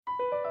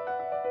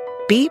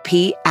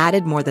BP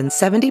added more than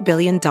 $70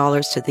 billion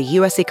to the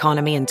U.S.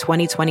 economy in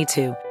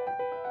 2022.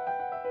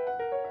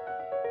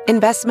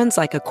 Investments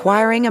like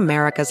acquiring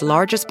America's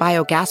largest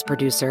biogas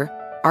producer,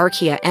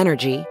 Archaea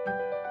Energy,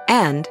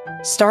 and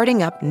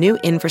starting up new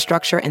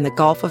infrastructure in the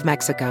Gulf of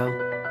Mexico.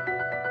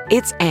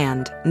 It's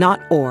and,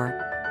 not or.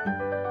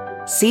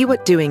 See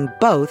what doing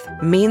both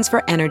means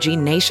for energy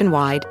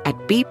nationwide at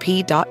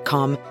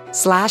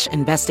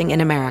bp.com/investing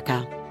in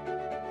America.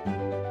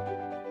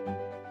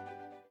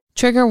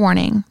 Trigger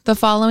warning. The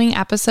following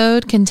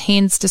episode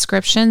contains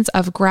descriptions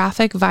of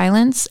graphic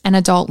violence and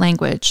adult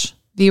language.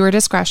 Viewer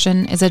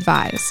discretion is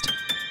advised.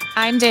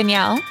 I'm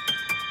Danielle.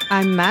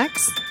 I'm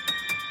Max.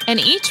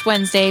 And each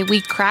Wednesday, we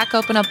crack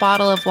open a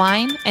bottle of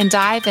wine and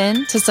dive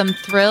into some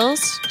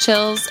thrills,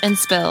 chills, and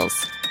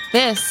spills.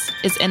 This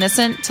is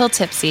Innocent Till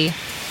Tipsy.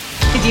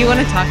 Did you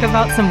want to talk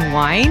about some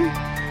wine?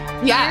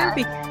 Yeah.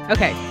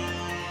 Okay.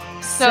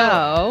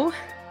 So,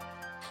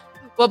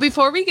 well,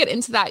 before we get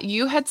into that,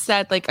 you had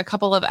said like a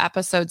couple of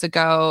episodes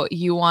ago,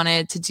 you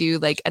wanted to do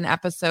like an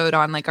episode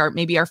on like our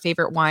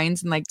favorite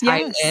wines and like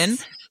tie it in.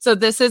 So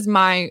this is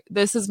my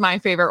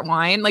favorite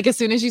wine. Like as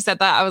soon as you said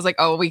that, I was like,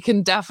 oh, we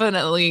can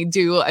definitely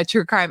do a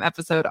true crime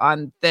episode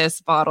on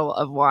this bottle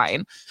of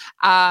wine.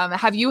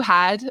 Have you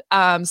had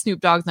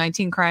Snoop Dogg's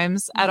 19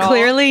 Crimes at all?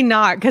 Clearly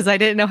not, because I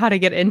didn't know how to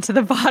get into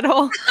the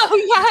bottle.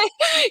 Oh yeah.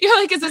 You're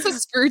like, is this a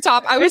screw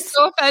top? I was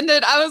so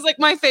offended. I was like,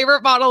 my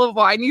favorite bottle of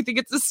wine. You think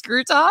it's a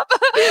screw top?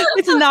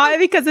 It's not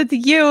because it's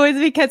you. It's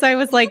because I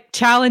was like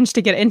challenged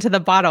to get into the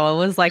bottle. I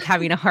was like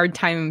having a hard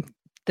time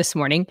this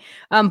morning.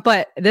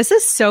 But this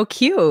is so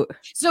cute.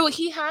 So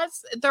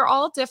they're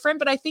all different,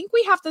 but I think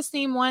we have the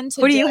same one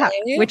today. What do you have?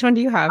 Which one do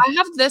you have? I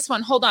have this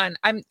one. Hold on.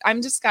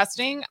 I'm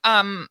disgusting.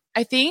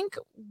 I think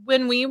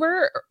when we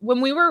were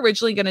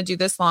originally going to do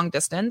this long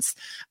distance,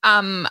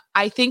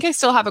 I think I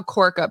still have a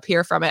cork up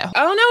here from it.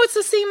 Oh no, it's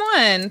the same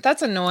one.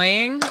 That's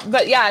annoying.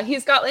 But yeah,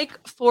 he's got like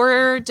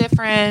 4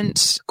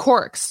 different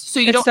corks. So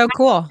you don't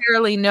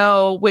necessarily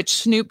know which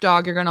Snoop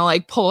Dogg you're going to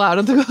like pull out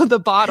of the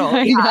bottle.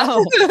 I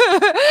know.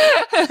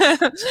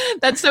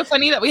 That's so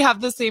funny that we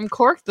have the same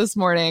cork this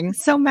morning.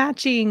 So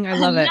matching. I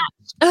love it.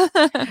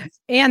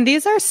 And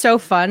these are so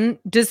fun.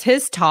 Does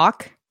his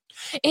talk?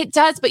 It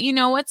does, but you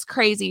know what's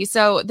crazy?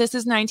 So this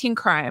is 19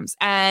 Crimes,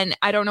 and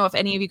I don't know if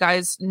any of you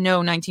guys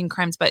know 19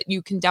 Crimes, but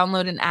you can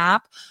download an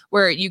app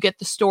where you get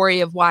the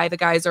story of why the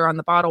guys are on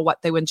the bottle,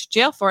 what they went to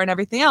jail for, and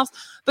everything else.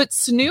 But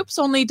Snoop's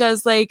only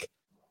does like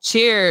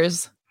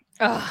cheers.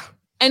 Ugh.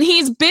 And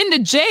he's been to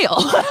jail.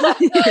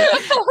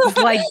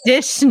 Like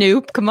this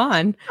Snoop, come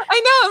on. I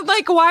know.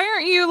 Like, why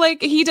aren't you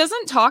like, he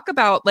doesn't talk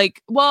about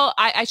like, well,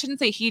 I shouldn't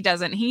say he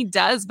doesn't. He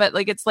does, but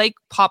like, it's like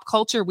pop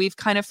culture. We've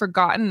kind of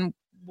forgotten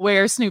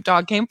where Snoop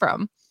Dogg came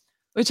from,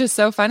 which is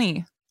so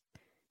funny.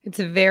 It's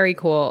very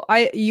cool.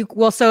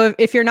 So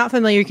if you're not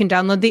familiar, you can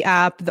download the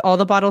app. All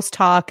the bottles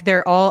talk.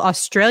 They're all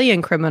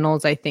Australian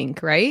criminals, I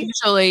think, right?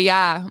 Usually,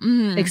 yeah.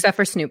 Mm-hmm. Except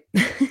for Snoop.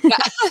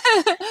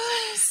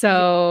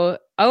 So,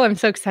 I'm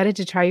so excited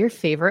to try your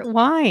favorite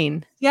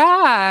wine.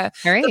 Yeah.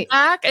 All right. The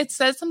back, it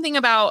says something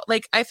about,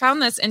 like, I found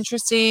this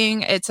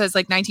interesting. It says,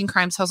 like, 19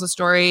 Crimes tells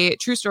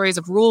true stories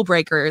of rule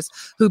breakers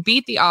who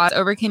beat the odds,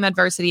 overcame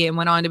adversity, and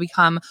went on to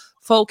become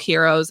folk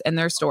heroes in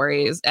their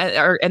stories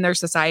or in their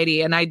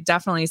society. And I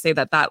definitely say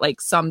that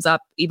like sums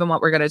up even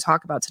what we're going to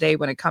talk about today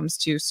when it comes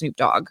to Snoop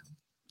Dogg.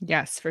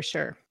 Yes, for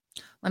sure.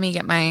 Let me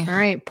get my all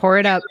right, pour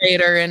it up.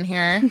 Aerator in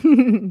here.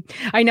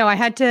 I know I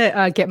had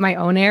to get my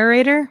own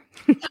aerator.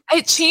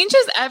 It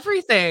changes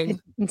everything.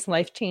 It's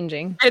life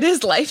changing. It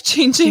is life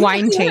changing.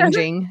 Wine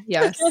changing.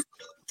 Yes.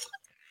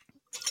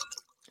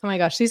 Oh my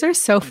gosh, these are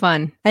so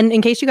fun. And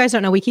in case you guys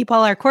don't know, we keep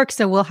all our corks,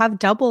 so we'll have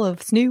double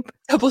of Snoop.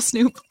 Double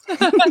Snoop.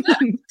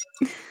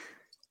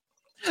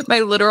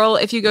 My literal,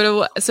 if you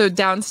go to, so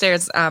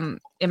downstairs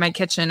in my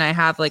kitchen, I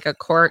have like a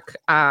cork,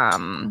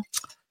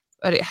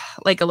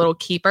 like a little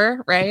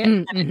keeper, right?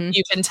 Mm-hmm. And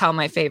you can tell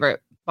my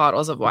favorite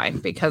bottles of wine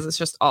because it's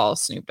just all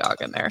Snoop Dogg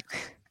in there.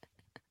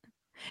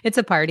 It's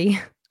a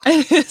party.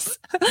 That's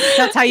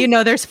how you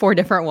know there's 4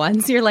 different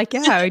ones. You're like,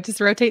 yeah, we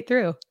just rotate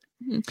through.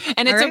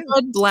 And it's a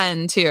red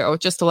blend too,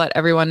 just to let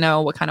everyone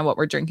know what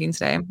we're drinking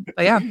today.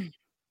 But yeah.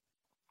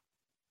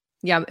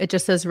 Yeah, it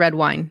just says red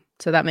wine.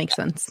 So that makes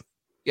sense.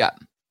 Yeah.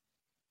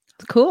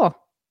 Cool.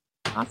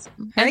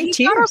 Awesome. All right,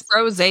 cheers. A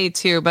rosé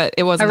too, but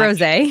it wasn't a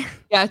rosé.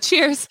 Yeah,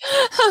 cheers.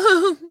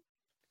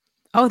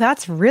 Oh,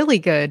 that's really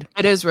good.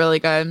 It is really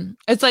good.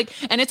 It's like,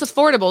 and it's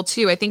affordable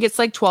too. I think it's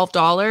like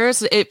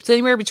 $12. It's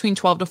anywhere between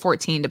 12 to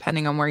 14,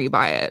 depending on where you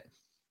buy it.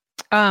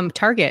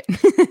 Target.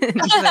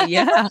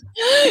 Yeah.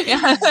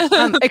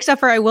 Except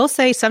for I will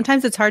say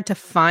sometimes it's hard to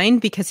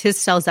find because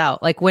his sells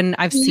out. Like when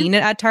I've seen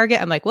it at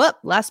Target, I'm like, well,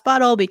 last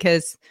bottle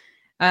because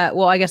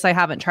I guess I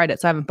haven't tried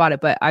it, so I haven't bought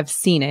it, but I've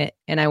seen it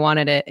and I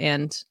wanted it,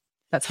 and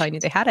that's how I knew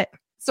they had it.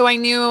 So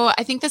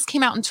I think this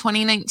came out in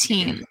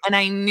 2019, and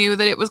I knew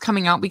that it was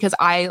coming out because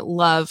I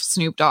love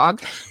Snoop Dogg.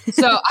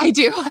 So I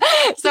do.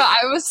 So I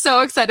was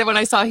so excited when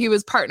I saw he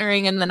was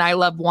partnering, and then I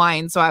love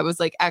wine. So I was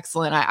like,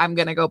 excellent. I'm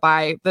going to go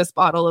buy this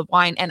bottle of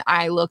wine. And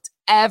I looked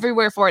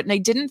everywhere for it. And I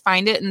didn't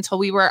find it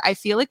until I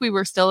feel like we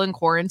were still in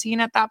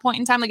quarantine at that point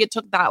in time. Like it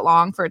took that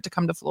long for it to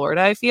come to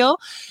Florida, I feel.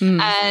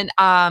 And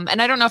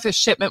I don't know if his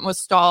shipment was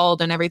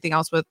stalled and everything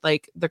else with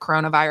like the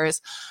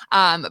coronavirus.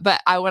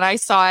 But when I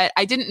saw it,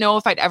 I didn't know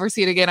if I'd ever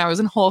see it again. I was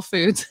in Whole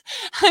Foods.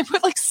 I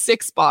put like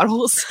 6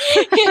 bottles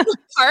in the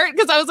cart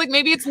because I was like,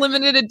 maybe it's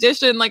limited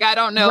edition. Like, I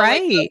don't know.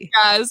 Right. Like,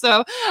 yeah.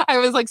 So I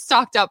was like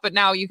stocked up, but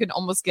now you can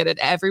almost get it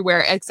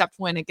everywhere except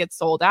when it gets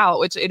sold out,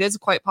 which it is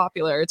quite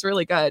popular. It's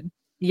really good.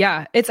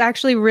 Yeah. It's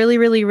actually really,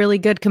 really, really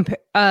good.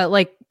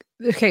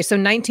 Okay. So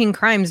 19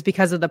 Crimes,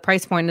 because of the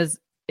price point, is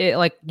it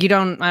like, I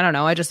don't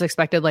know. I just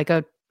expected like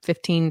a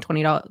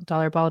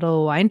 $15-$20 bottle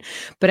of wine,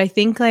 but I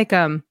think like,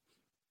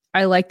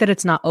 I like that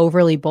it's not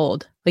overly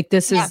bold. Like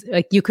this is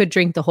like, you could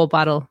drink the whole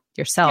bottle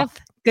yourself.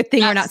 Yep. Good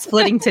thing we're not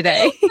splitting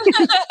today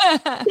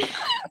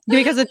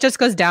because it just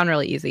goes down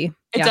really easy.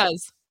 It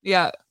does.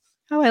 Yeah.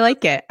 Oh, I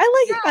like it.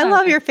 I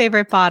love your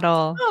favorite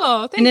bottle.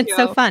 Oh, thank you. And it's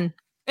so fun.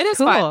 It is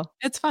fun.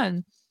 It's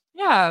fun.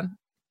 Yeah.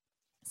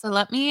 So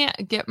let me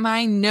get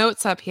my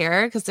notes up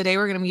here because today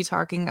we're going to be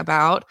talking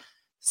about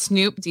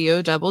Snoop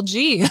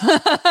D-O-double-G.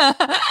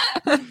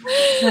 I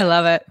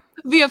love it.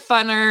 Be a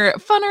funner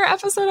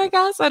episode, I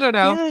guess. I don't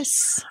know.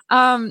 Yes.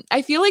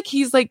 I feel like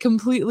he's like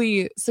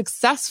completely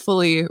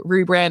successfully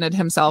rebranded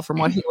himself from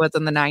what he was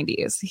in the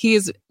 90s.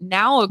 He's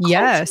now a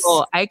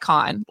cultural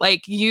icon.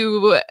 Like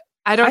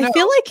I don't know. I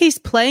feel like he's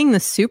playing the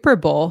Super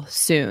Bowl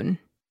soon.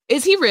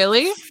 Is he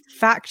really?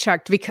 Fact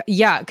checked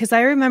because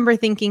I remember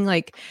thinking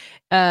like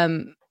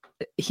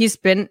he's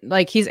been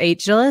like he's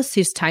ageless,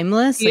 he's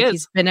timeless,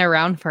 he's been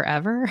around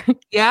forever.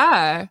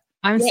 Yeah.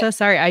 I'm so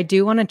sorry. I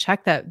do want to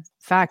check that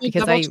fact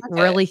because I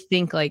really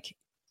think like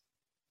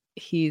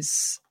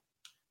he's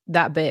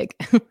that big.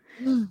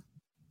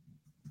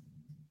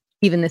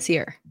 Even this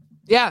year.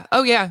 Yeah.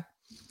 Oh yeah.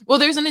 Well,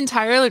 there's an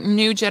entire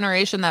new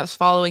generation that's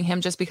following him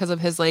just because of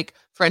his like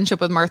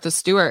friendship with Martha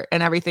Stewart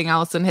and everything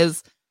else. And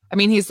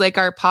he's like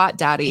our pot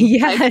daddy.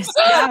 Yes.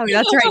 Oh,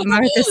 that's right.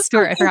 Martha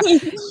Stewart. I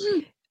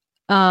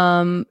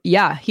forgot.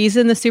 Yeah, he's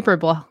in the Super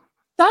Bowl.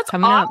 That's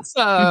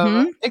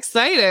awesome.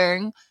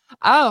 Exciting.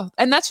 Oh,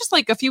 and that's just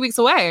like a few weeks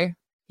away.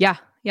 Yeah.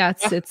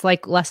 It's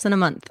like less than a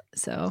month.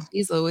 So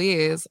Jeez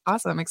Louise.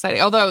 Awesome.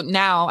 Exciting. Although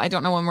now I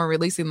don't know when we're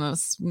releasing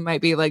this.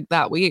 Might be like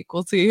that week.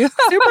 We'll see.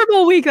 Super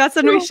Bowl week. That's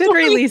when we should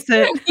release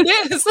it.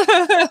 It is.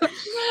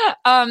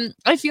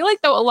 I feel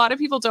like though a lot of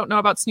people don't know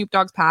about Snoop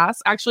Dogg's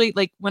past. Actually,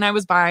 like when I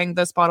was buying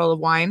this bottle of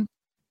wine,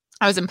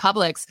 I was in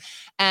Publix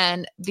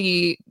and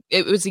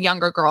it was a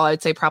younger girl,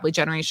 I'd say probably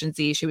Generation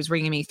Z. She was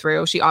ringing me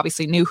through. She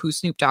obviously knew who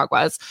Snoop Dogg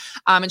was.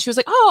 And she was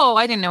like, oh,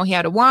 I didn't know he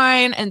had a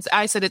wine. And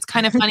I said, it's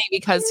kind of funny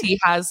because he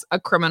has a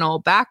criminal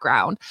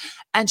background.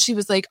 And she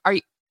was like, are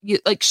you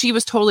like, she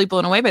was totally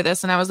blown away by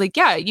this. And I was like,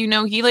 yeah,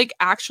 he like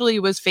actually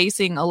was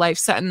facing a life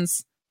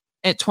sentence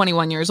at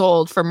 21 years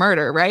old for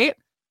murder, right?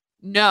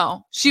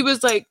 No, she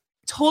was like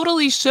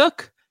totally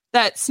shook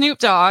that Snoop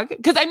Dogg,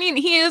 because I mean,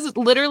 he is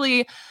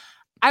literally,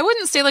 I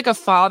wouldn't say like a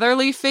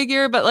fatherly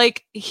figure, but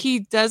like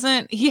he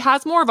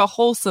has more of a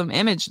wholesome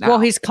image now. Well,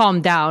 he's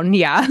calmed down.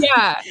 Yeah.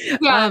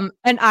 Yeah.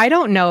 And I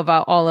don't know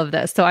about all of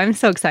this. So I'm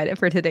so excited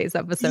for today's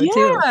episode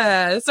too.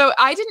 Yeah. So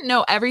I didn't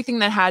know everything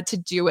that had to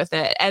do with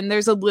it. And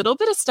there's a little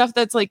bit of stuff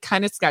that's like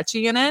kind of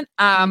sketchy in it.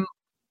 And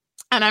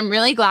I'm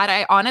really glad.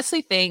 I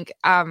honestly think,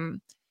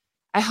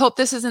 I hope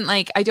this isn't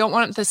like, I don't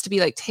want this to be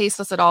like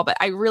tasteless at all, but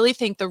I really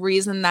think the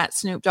reason that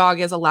Snoop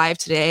Dogg is alive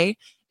today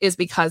is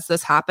because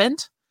this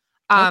happened.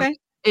 Okay.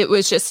 It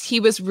was just, he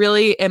was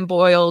really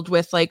embroiled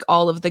with like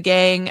all of the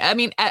gang. I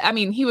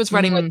mean, he was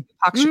running with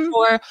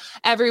Tupac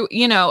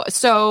Shakur,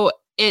 so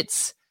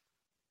it's,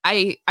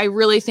 I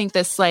really think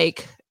this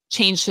like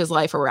changed his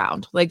life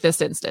around, like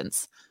this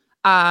instance.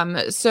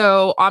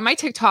 So on my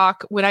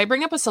TikTok, when I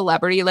bring up a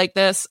celebrity like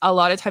this, a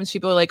lot of times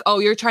people are like, oh,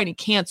 you're trying to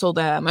cancel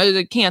them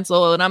or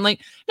cancel. And I'm like,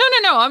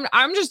 no.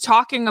 I'm just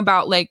talking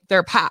about like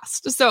their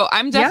past. So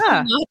I'm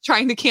definitely not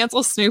trying to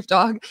cancel Snoop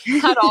Dogg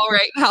at all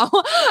right now.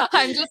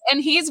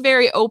 And he's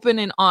very open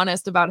and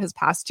honest about his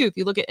past too. If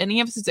you look at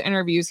any of his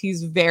interviews,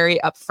 he's very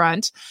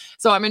upfront.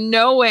 So I'm in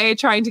no way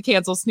trying to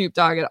cancel Snoop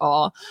Dogg at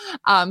all.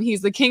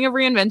 He's the king of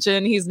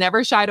reinvention. He's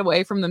never shied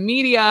away from the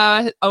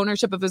media,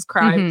 ownership of his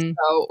crimes.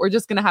 So we're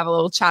just going to have a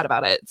little chat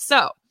about it.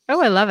 So,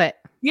 I love it.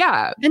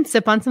 Yeah. And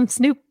sip on some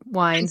Snoop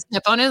wine.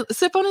 Sip on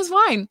his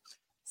wine.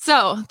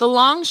 So the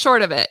long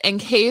short of it, in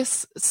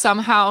case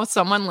somehow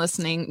someone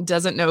listening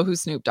doesn't know who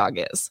Snoop Dogg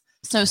is.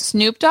 So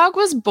Snoop Dogg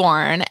was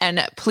born,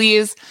 and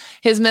please,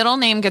 his middle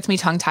name gets me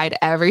tongue-tied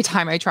every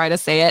time I try to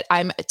say it.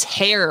 I'm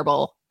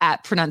terrible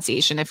at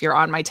pronunciation. If you're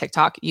on my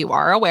TikTok, you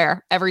are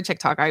aware. Every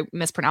TikTok I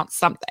mispronounce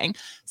something.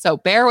 So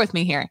bear with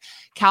me here.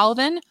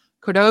 Calvin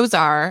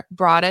Cordozar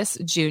Broadus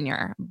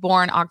Jr.,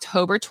 born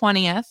October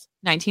 20th,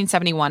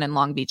 1971 in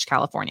Long Beach,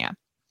 California.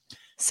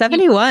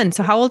 71.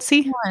 So how old is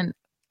he?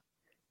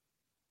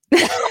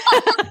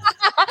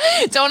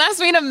 Don't ask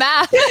me to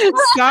math.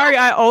 Sorry,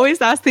 I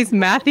always ask these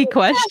mathy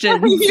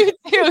questions. You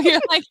do.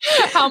 You're like,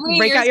 how many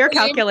Break years out your was he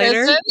in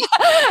calculator.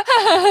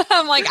 prison?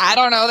 I'm like, I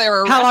don't know. They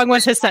were How long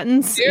was his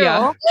sentence? too.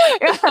 Yeah.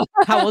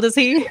 How old is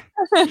he?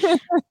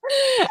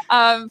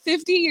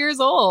 50 years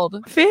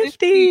old.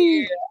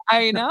 50.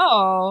 I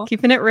know.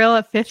 Keeping it real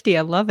at 50.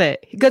 I love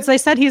it. Because I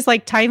said he's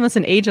like timeless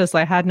and ageless.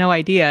 I had no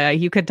idea.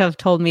 You could have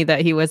told me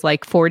that he was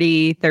like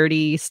 40,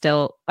 30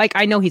 still. Like,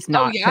 I know he's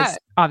not because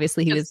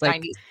obviously he was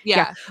like, 90s.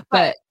 Yeah.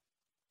 But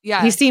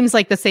yeah, he seems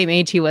like the same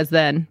age he was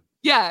then.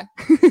 Yeah.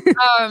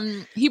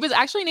 He was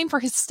actually named for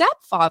his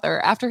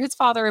stepfather after his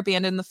father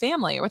abandoned the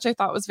family, which I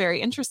thought was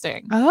very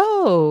interesting.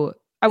 Oh,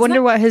 I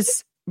wonder what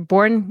his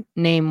born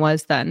name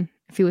was then,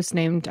 if he was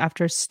named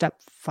after his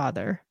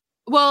stepfather.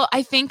 Well,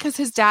 I think because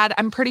his dad,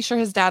 I'm pretty sure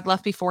his dad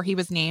left before he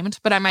was named,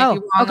 but I might be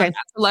wrong. Okay. On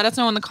that. So let us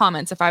know in the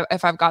comments if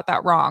I've got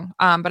that wrong.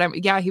 But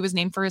he was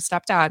named for his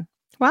stepdad.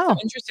 Wow. So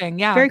interesting.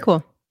 Yeah. Very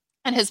cool.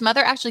 And his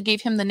mother actually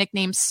gave him the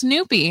nickname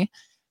Snoopy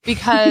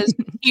because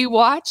he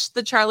watched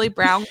the Charlie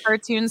Brown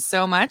cartoons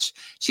so much.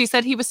 She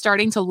said he was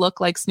starting to look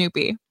like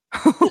Snoopy.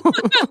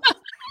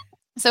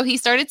 So he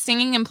started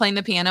singing and playing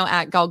the piano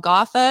at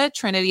Golgotha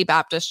Trinity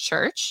Baptist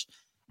Church.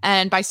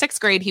 And by 6th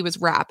grade, he was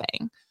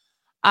rapping.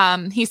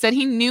 He said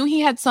he knew he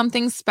had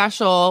something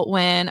special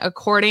when,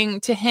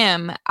 according to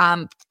him,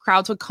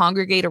 crowds would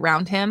congregate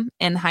around him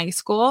in high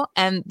school.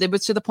 And it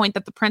was to the point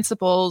that the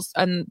principals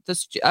and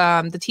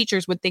the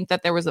teachers would think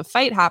that there was a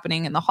fight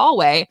happening in the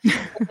hallway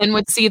and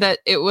would see that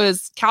it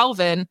was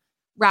Calvin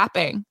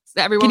rapping.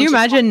 So everyone Can you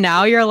imagine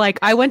now? You're like,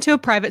 I went to a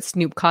private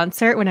Snoop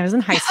concert when I was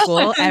in high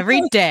school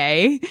every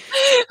day.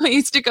 I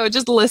used to go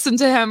just listen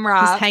to him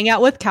rap. Just hang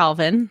out with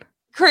Calvin.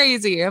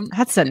 Crazy.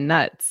 That's a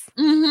nuts.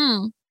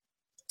 Mm-hmm.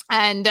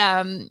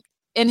 And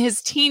in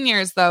his teen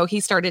years, though,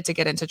 he started to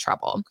get into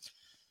trouble.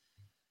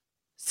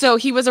 So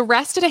he was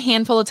arrested a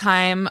handful of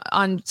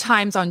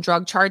times on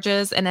drug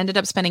charges and ended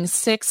up spending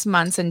 6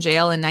 months in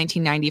jail in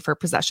 1990 for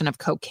possession of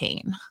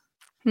cocaine.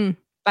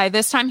 By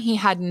this time, he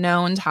had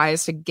known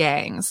ties to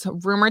gangs,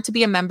 rumored to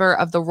be a member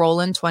of the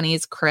Rollin'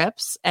 20s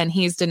Crips, and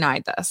he's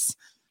denied this.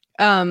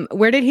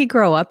 Where did he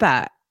grow up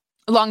at?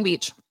 Long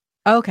Beach.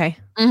 Oh, okay.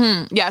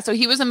 Mm-hmm. Yeah, so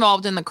he was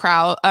involved in the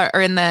crowd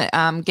or in the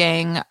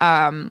gang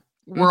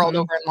world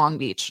over in Long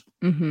Beach.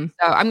 Mm-hmm.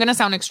 So I'm going to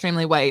sound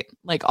extremely white,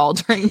 like all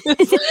during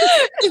this.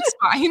 It's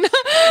fine.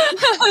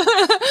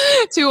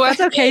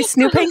 That's okay.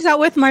 Snoop hangs out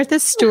with Martha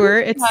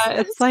Stewart.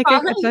 It's like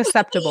it's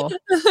acceptable.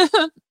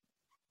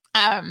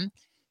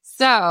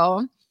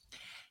 So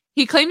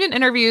he claimed in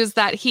interviews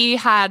that he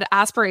had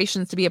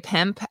aspirations to be a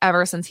pimp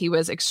ever since he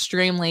was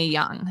extremely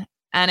young.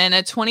 And in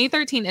a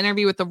 2013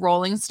 interview with the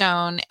Rolling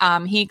Stone,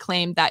 he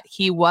claimed that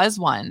he was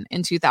one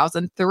in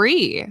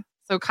 2003.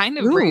 So kind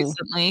of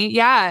recently.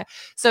 Yeah.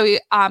 So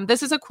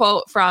this is a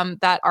quote from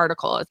that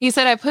article. He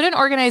said, I put an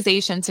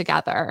organization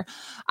together.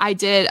 I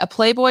did a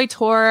Playboy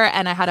tour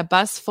and I had a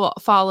bus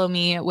follow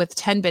me with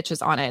 10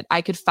 bitches on it.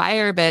 I could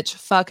fire a bitch,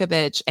 fuck a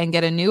bitch, and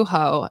get a new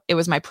hoe. It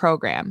was my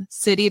program.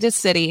 City to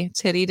city,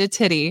 titty to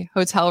titty,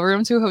 hotel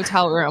room to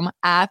hotel room,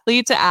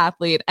 athlete to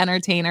athlete,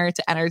 entertainer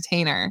to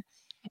entertainer.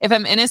 If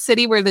I'm in a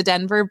city where the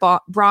Denver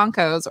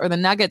Broncos or the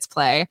Nuggets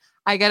play,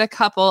 I get a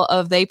couple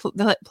of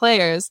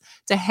players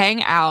to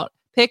hang out,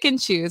 pick and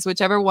choose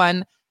whichever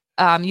one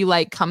you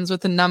like comes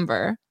with a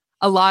number.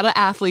 A lot of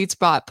athletes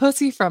bought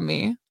pussy from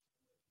me.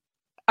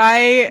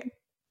 I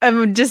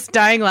am just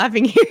dying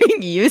laughing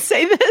hearing you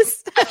say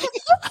this.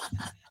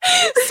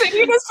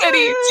 City to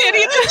city,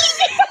 titty to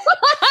titty.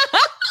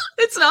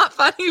 It's not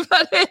funny,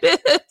 but it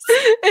is.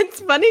 It's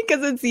funny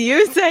because it's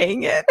you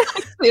saying it.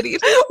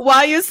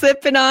 While you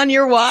sipping on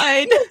your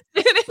wine.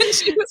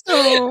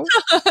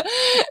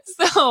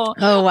 So,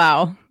 oh,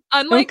 wow.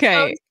 Unlike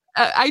okay.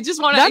 I just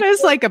want to. That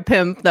is like a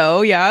pimp,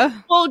 though. Yeah.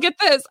 Well, get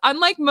this.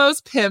 Unlike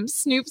most pimps,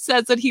 Snoop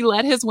says that he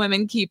let his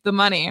women keep the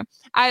money.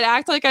 I'd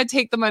act like I'd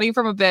take the money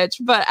from a bitch,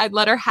 but I'd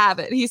let her have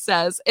it. He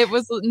says it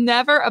was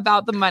never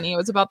about the money. It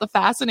was about the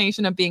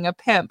fascination of being a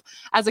pimp.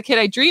 As a kid,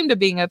 I dreamed of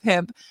being a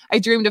pimp. I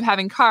dreamed of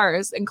having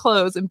cars and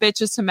clothes and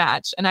bitches to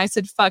match. And I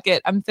said, fuck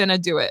it. I'm finna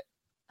do it.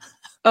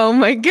 Oh,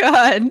 my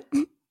God.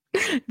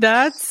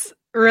 That's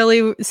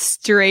really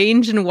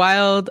strange and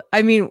wild.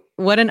 I mean,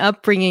 what an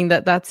upbringing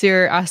that's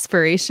your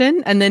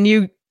aspiration. And then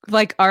you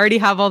like already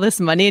have all this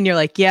money and you're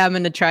like, yeah, I'm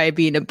going to try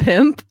being a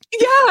pimp.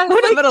 Yeah. I'm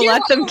going to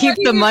let them keep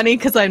the money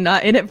because I'm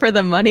not in it for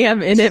the money.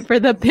 I'm in it for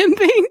the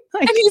pimping.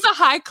 And he's a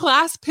high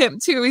class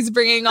pimp too. He's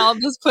bringing all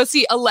this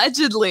pussy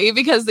allegedly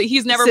because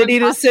he's never city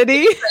been to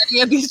city for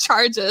any of these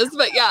charges.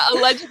 But yeah,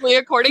 allegedly,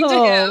 according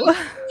to him.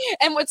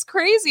 And what's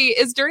crazy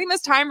is during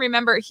this time,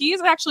 remember,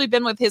 he's actually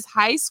been with his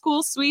high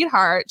school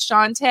sweetheart,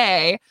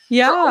 Shantae,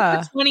 for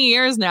over 20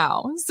 years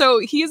now. So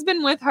he's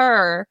been with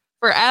her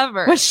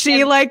forever. Was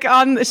she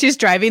she's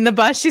driving the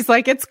bus? She's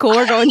like, it's cool.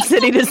 We're going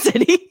city to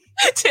city.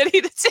 Titty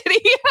to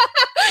titty.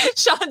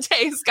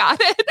 Shantae's got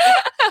it.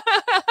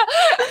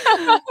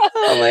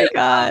 Oh my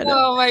God.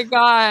 Oh my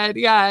God.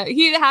 Yeah.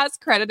 He has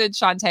credited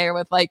Shantae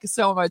with like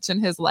so much in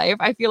his life.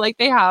 I feel like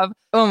they have.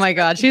 Oh my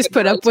God. She's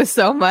put up with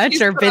so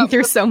much or been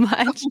through so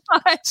much.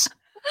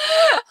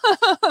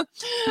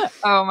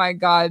 Oh my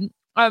God.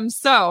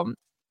 So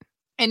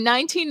in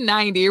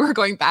 1990, we're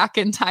going back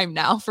in time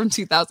now from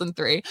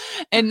 2003.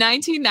 In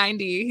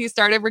 1990, he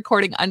started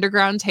recording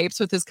underground tapes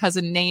with his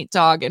cousin Nate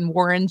Dogg and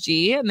Warren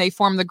G, and they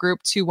formed the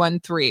group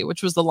 213,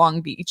 which was the Long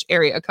Beach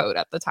area code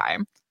at the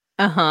time.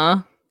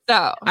 Uh-huh.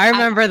 So I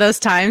remember those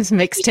times,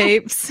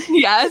 mixtapes.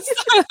 Yes.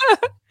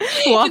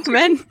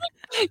 Walkman.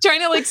 Trying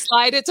to like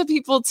slide it to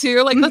people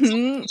too. Like that's what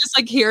you just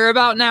like hear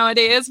about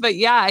nowadays. But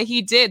yeah,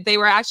 he did. They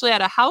were actually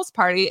at a house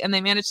party and they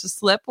managed to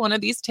slip one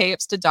of these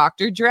tapes to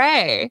Dr.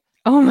 Dre.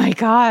 Oh my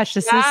gosh,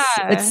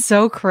 it's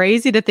so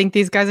crazy to think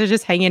these guys are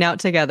just hanging out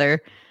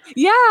together.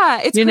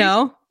 Yeah, it's you crazy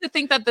know to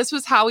think that this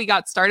was how he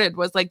got started,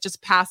 was like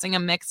just passing a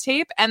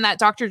mixtape, and that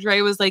Dr. Dre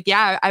was like,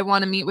 yeah, I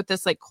want to meet with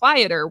this like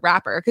quieter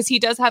rapper, because he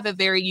does have a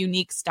very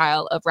unique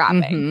style of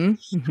rapping.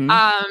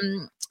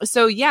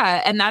 So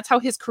yeah, and that's how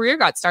his career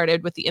got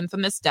started with the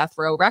infamous Death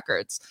Row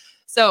Records.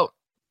 So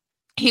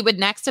he would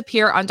next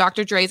appear on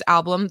Dr. Dre's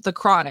album The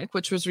Chronic,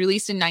 which was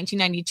released in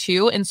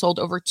 1992 and sold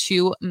over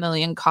 2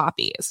 million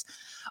copies.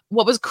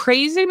 What was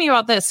crazy to me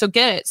about this, so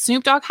get it,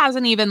 Snoop Dogg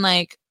hasn't even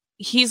like,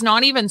 he's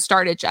not even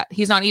started yet.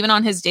 He's not even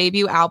on his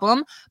debut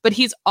album, but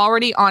he's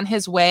already on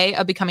his way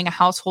of becoming a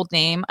household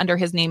name under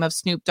his name of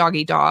Snoop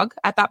Doggy Dogg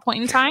at that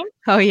point in time.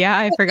 Oh yeah,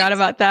 I forgot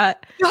about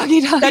that.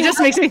 Doggy Dogg. That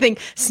just makes me think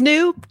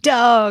Snoop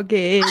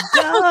Doggy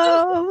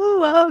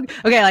Dogg.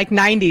 Okay, like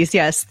 90s,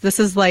 yes. This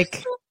is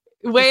like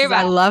way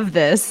back. I love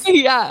this.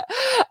 Yeah.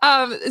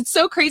 It's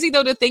so crazy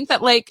though to think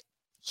that like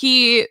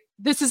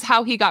this is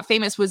how he got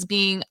famous, was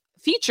being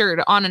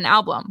featured on an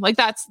album. Like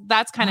that's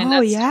kind of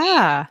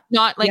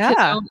not like his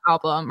own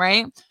album,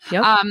 right?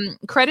 Yep.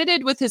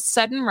 Credited with his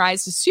sudden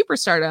rise to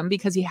superstardom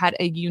because he had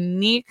a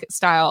unique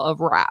style of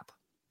rap.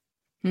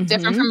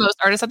 Different from most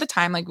artists at the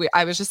time. Like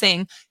I was just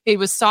saying, he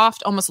was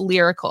soft, almost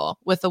lyrical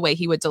with the way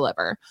he would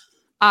deliver.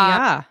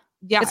 Yeah.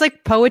 It's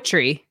like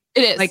poetry.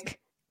 It is. Like,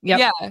 yep.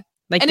 Yeah.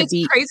 Like, and it's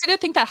crazy to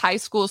think that high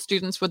school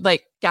students would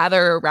like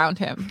gather around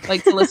him,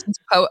 like to listen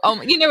to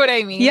you know what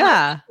I mean?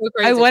 Yeah.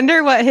 So I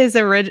wonder what his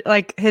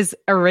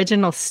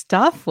original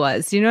stuff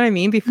was. You know what I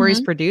mean? Before he's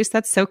produced.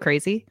 That's so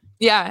crazy.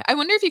 Yeah. I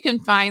wonder if you can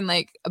find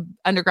like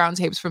underground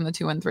tapes from the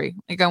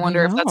 213. Like I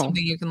wonder if that's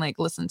something you can like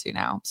listen to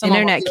now.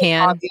 Internet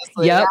can.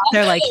 Obviously. Yep. Yeah.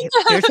 They're like,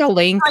 there's a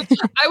link.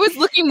 I was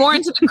looking more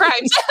into the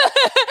crimes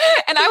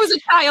and I was a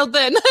child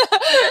then.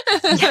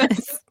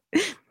 Yes.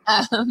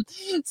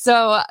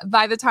 So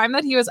by the time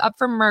that he was up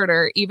for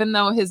murder, even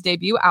though his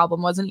debut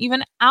album wasn't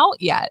even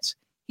out yet,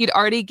 he'd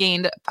already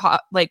gained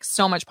like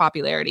so much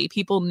popularity.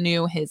 People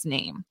knew his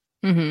name.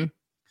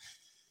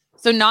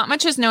 So not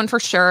much is known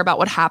for sure about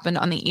what happened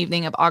on the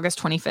evening of August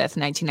 25th,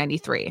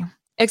 1993,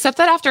 except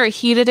that after a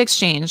heated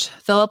exchange,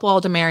 Philip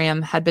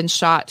Waldemariam had been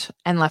shot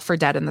and left for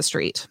dead in the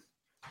street.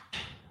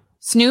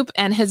 Snoop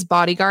and his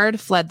bodyguard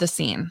fled the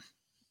scene.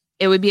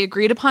 It would be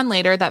agreed upon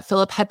later that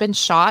Philip had been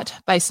shot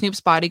by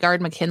Snoop's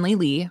bodyguard, McKinley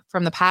Lee,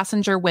 from the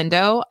passenger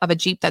window of a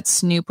Jeep that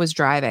Snoop was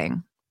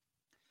driving.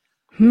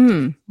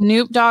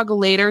 Snoop Dogg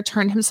later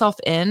turned himself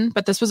in,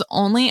 but this was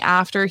only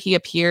after he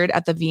appeared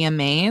at the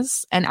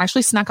VMAs and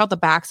actually snuck out the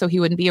back so he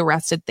wouldn't be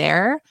arrested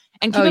there.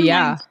 And keep in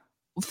mind,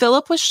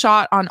 Philip was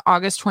shot on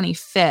August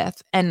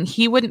 25th, and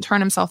he wouldn't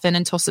turn himself in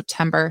until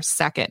September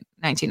 2nd,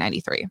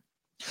 1993.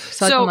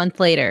 So like a month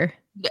later.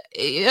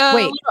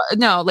 Wait.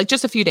 No, like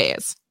just a few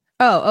days.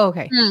 Oh,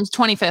 okay.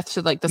 25th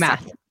to like the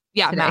math. 2nd.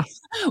 Yeah, math.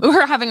 We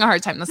were having a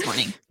hard time this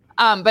morning.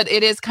 But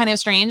it is kind of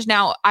strange.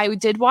 Now, I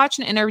did watch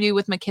an interview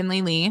with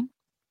McKinley Lee,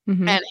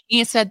 and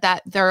he said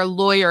that their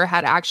lawyer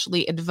had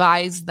actually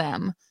advised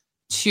them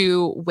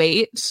to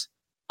wait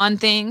on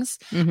things.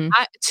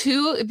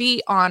 To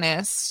be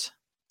honest,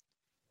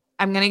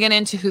 I'm going to get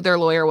into who their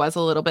lawyer was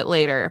a little bit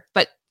later,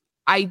 but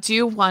I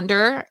do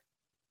wonder.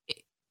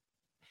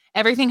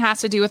 Everything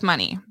has to do with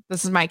money.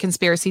 This is my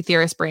conspiracy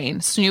theorist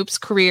brain. Snoop's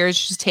career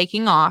is just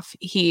taking off.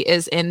 He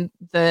is in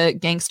the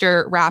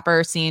gangster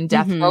rapper scene,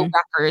 Death Row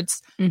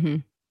Records.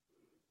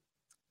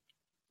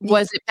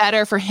 Was it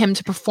better for him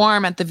to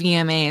perform at the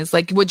VMAs?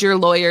 Like, would your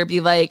lawyer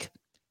be like,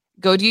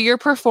 go do your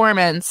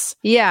performance?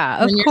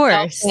 Yeah, of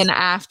course. And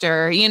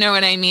after, you know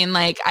what I mean?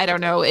 Like, I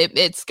don't know.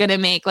 It's going to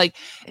make like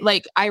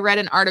I read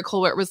an article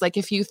where it was like,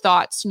 if you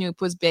thought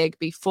Snoop was big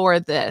before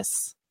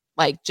this,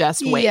 like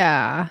just wait.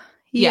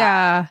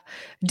 Yeah.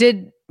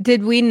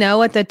 Did we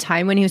know at the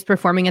time when he was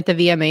performing at the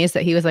VMAs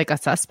that he was like a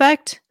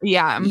suspect?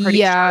 Yeah, I'm pretty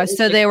sure.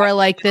 So they were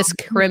like, this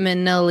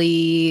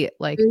criminally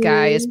like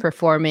guy is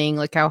performing,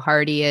 look how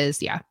hard he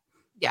is. Yeah.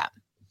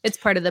 It's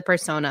part of the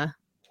persona.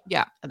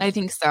 Yeah, I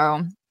think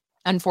so.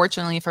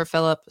 Unfortunately for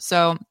Philip.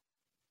 So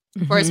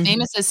for as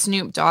famous as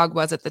Snoop Dogg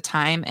was at the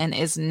time and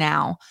is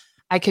now,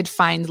 I could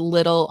find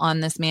little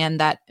on this man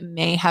that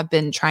may have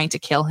been trying to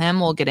kill him.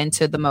 We'll get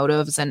into the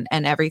motives and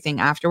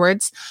everything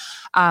afterwards.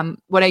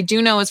 What I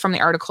do know is from the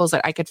articles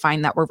that I could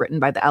find that were written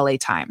by the LA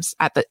Times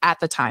at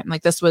the time.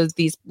 Like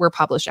these were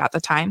published at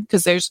the time,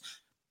 because there's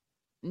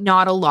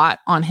not a lot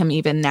on him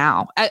even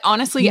now.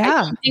 Honestly, I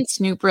don't think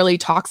Snoop really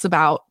talks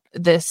about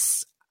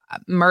this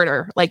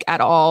murder like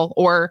at all,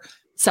 or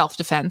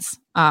self-defense.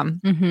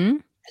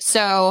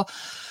 So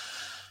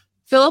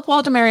Philip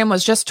Waldemariam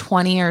was just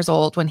 20 years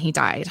old when he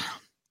died.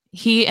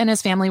 He and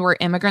his family were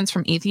immigrants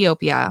from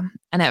Ethiopia.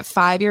 And at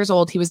 5 years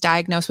old, he was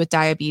diagnosed with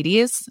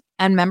diabetes.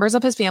 And members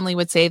of his family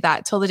would say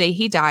that till the day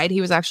he died, he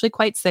was actually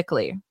quite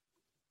sickly.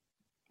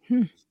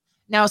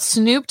 Now,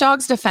 Snoop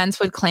Dogg's defense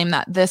would claim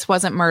that this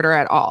wasn't murder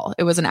at all.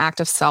 It was an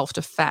act of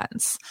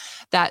self-defense.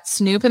 That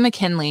Snoop and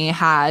McKinley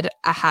had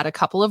a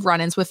couple of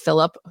run-ins with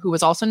Philip, who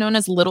was also known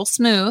as Little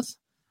Smooth.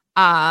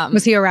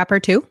 Was he a rapper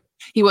too?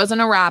 He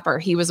wasn't a rapper.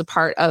 He was a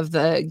part of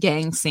the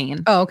gang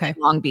scene. Oh, okay.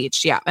 In Long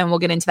Beach. Yeah. And we'll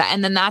get into that.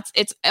 And then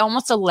it's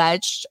almost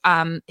alleged.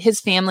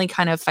 His family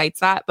kind of fights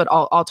that, but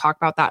I'll talk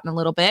about that in a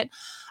little bit.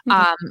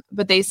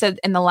 But they said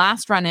in the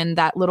last run-in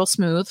that Little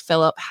Smooth,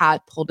 Philip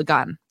had pulled a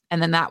gun.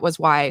 And then that was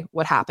why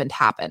what happened.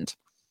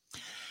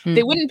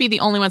 They wouldn't be the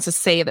only ones to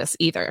say this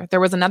either.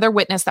 There was another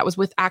witness that was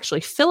with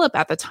actually Philip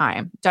at the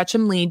time,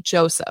 Dutcham Lee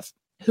Joseph,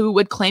 who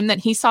would claim that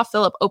he saw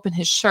Philip open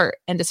his shirt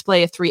and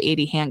display a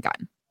 .380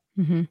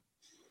 handgun.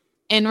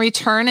 In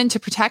return and to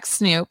protect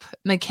Snoop,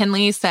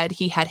 McKinley said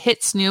he had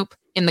hit Snoop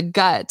in the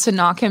gut to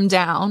knock him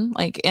down,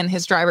 like in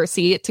his driver's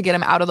seat, to get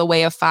him out of the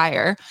way of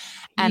fire.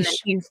 And then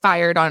he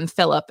fired on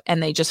Philip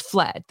and they just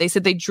fled. They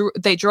said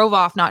they drove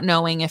off not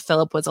knowing if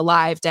Philip was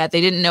alive, dead.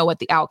 They didn't know what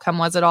the outcome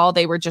was at all.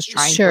 They were just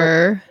trying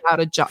to get out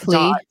of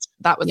Dodge.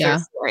 That was their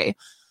story.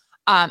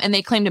 And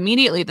they claimed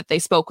immediately that they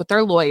spoke with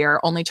their lawyer,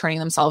 only turning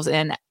themselves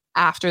in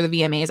after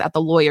the VMAs at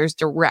the lawyer's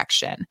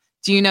direction.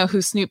 Do you know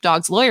who Snoop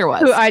Dogg's lawyer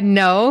was? Who I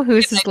know.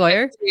 Who's his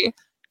lawyer?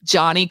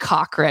 Johnny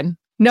Cochran.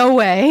 No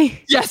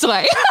way. Yes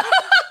way.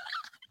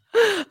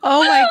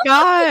 Oh my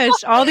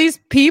gosh. All these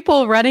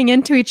people running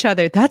into each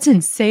other. That's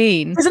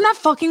insane. Isn't that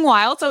fucking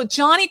wild? So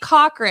Johnny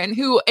Cochran,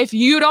 who, if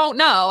you don't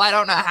know, I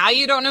don't know how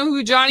you don't know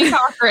who Johnny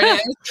Cochran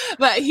is,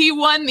 but he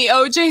won the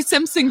O.J.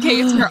 Simpson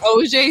case for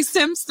O.J.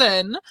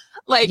 Simpson.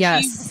 Like,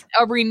 he's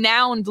a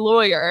renowned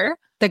lawyer.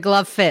 The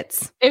glove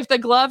fits. If the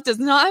glove does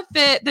not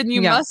fit, then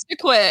you must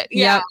acquit.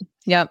 Yeah.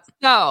 Yep.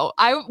 So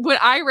when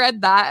I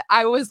read that,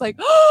 I was like,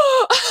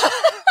 oh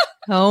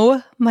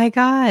my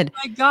God.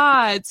 My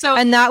God. So,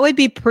 and that would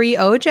be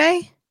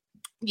pre-OJ?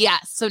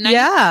 Yes. So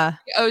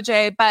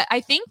OJ, but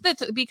I think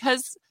that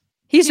because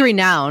he's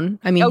renowned.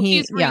 I mean,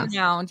 he's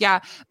renowned.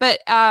 Yeah. But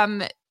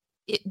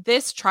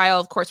this trial,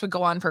 of course, would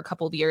go on for a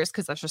couple of years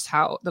because that's just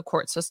how the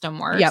court system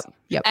works.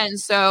 Yep. And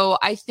so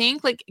I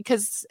think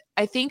because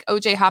I think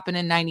OJ happened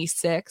in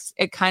 96,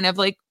 it kind of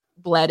like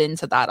bled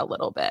into that a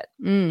little bit.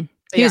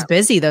 He was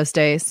busy those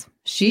days.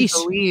 Sheesh.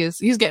 Louise.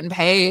 He's getting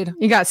paid.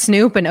 You got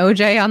Snoop and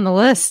OJ on the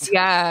list.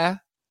 Yeah.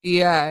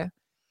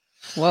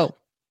 Whoa.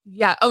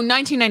 Yeah. Oh,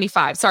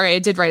 1995. Sorry, I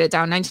did write it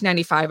down.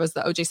 1995 was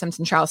the O.J.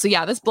 Simpson trial. So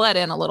yeah, this bled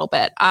in a little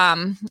bit.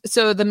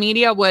 So the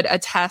media would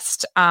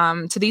attest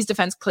to these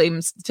defense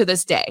claims to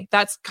this day.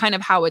 That's kind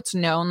of how it's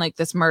known. Like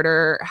this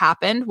murder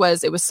happened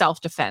it was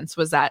self-defense.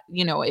 Was that,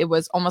 it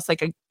was almost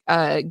like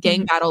a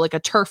gang battle, like a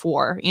turf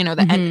war. The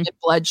ended in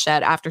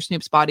bloodshed after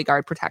Snoop's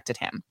bodyguard protected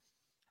him.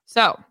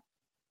 So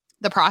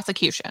the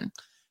prosecution,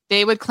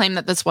 they would claim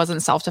that this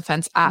wasn't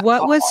self-defense at all.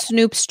 What was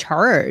Snoop's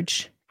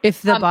charge?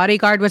 If the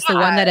bodyguard was the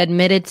one that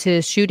admitted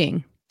to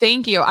shooting.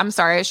 Thank you. I'm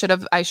sorry.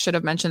 I should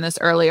have mentioned this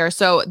earlier.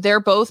 So they're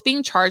both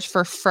being charged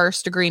for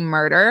first-degree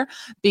murder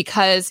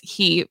because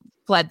he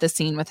fled the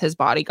scene with his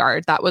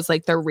bodyguard. That was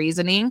like their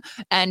reasoning.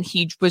 And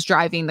he was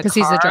driving the car. Because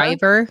he's the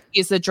driver?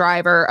 He's the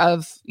driver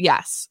of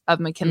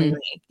McKinley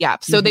Lee. Yeah.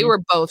 So they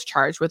were both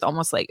charged with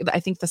almost like,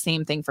 I think the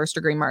same thing,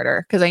 first-degree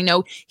murder. Because I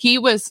know he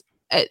was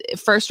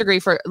first-degree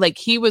for, like,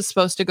 he was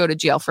supposed to go to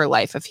jail for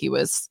life if he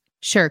was.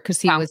 Sure, because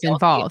he was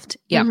involved.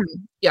 Yeah.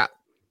 Yeah.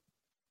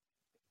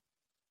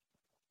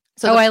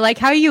 So I like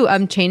how you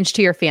changed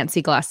to your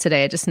fancy glass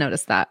today. I just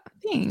noticed that.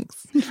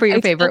 Thanks. For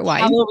your favorite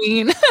wine.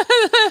 Halloween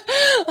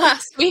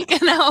last week.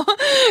 And now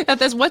at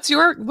this, what's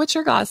your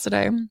glass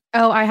today?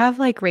 Oh, I have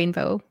like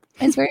rainbow.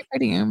 It's very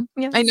pretty.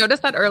 Yes. I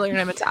noticed that earlier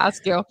and I meant to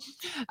ask you.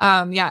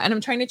 And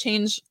I'm trying to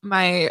change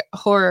my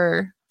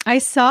horror. I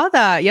saw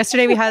that.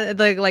 Yesterday we had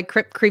like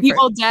Crypt Creeper.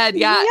 Evil Dead.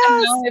 Yeah. Yes.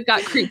 And now I've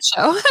got Creep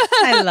Show.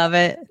 I love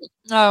it.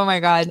 Oh my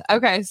God.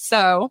 Okay.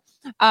 So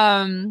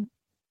the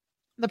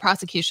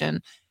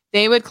prosecution,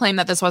 they would claim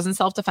that this wasn't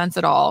self-defense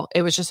at all.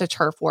 It was just a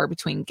turf war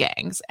between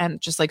gangs and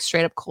just like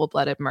straight up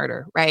cold-blooded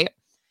murder, right?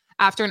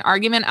 After an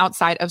argument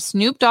outside of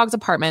Snoop Dogg's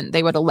apartment,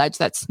 they would allege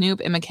that Snoop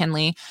and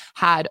McKinley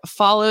had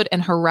followed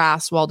and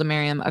harassed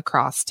Waldemariam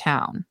across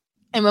town.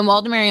 And when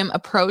Waldemariam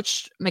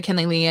approached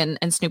McKinley Lee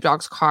and Snoop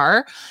Dogg's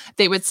car,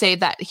 they would say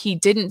that he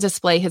didn't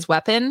display his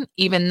weapon,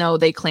 even though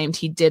they claimed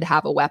he did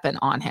have a weapon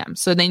on him.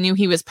 So they knew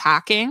he was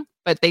packing,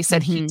 but they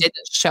said he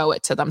didn't show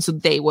it to them, so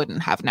they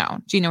wouldn't have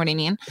known. Do you know what I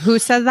mean? Who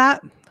said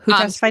that? Who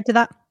testified to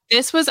that?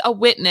 This was a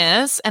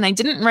witness, and I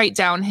didn't write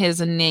down his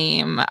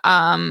name,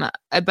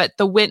 but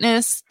the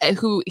witness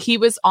who he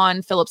was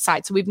on Philip's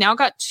side. So we've now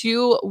got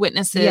two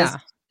witnesses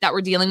that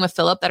were dealing with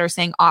Philip that are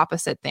saying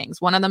opposite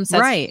things. One of them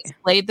says he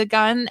displayed the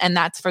gun, and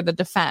that's for the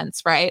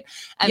defense, right?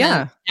 And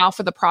then now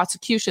for the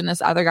prosecution,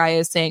 this other guy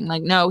is saying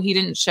like, no, he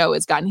didn't show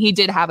his gun. He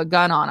did have a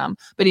gun on him,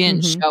 but he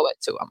didn't show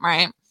it to him,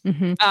 right?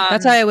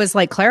 That's why I was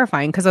like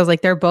clarifying, because I was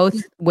like, they're both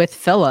with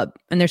Philip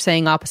and they're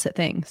saying opposite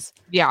things.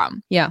 Yeah.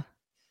 Yeah.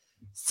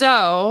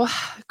 So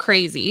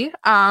crazy.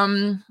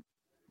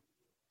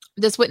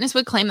 This witness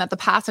would claim that the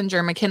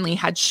passenger, McKinley,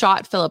 had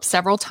shot Philip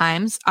several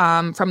times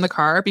from the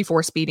car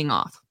before speeding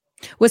off.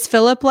 Was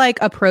Philip like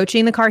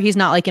approaching the car? He's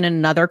not like in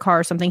another car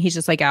or something. He's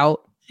just like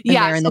out.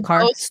 Yeah, in the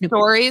car. Both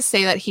stories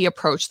say that he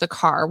approached the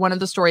car. One of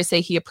the stories say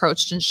he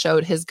approached and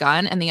showed his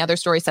gun, and the other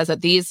story says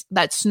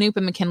that Snoop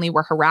and McKinley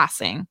were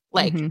harassing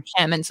him,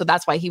 and so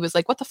that's why he was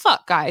like, "What the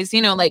fuck, guys?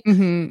 Back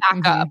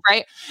up,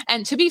 right?"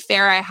 And to be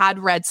fair, I had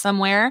read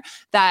somewhere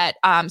that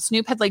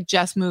Snoop had like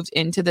just moved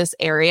into this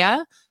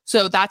area,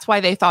 so that's why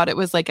they thought it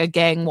was like a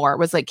gang war. It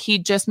was like he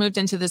just moved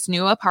into this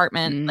new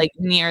apartment like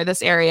near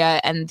this area,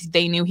 and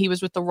they knew he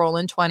was with the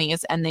Rolling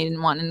 20s, and they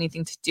didn't want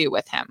anything to do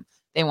with him.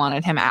 They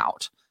wanted him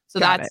out. So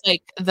that's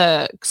like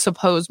the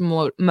supposed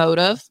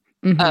motive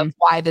of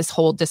why this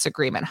whole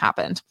disagreement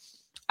happened.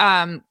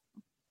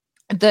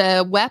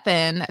 The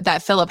weapon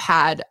that Philip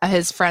had,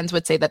 his friends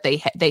would say that they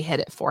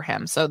hid it for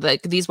him. So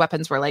these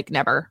weapons were like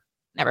never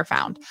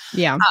found.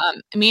 Yeah.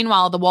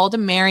 Meanwhile, the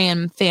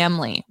Waldemarian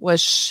family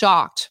was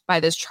shocked by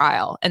this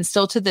trial, and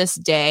still to this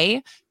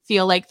day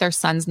feel like their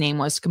son's name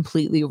was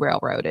completely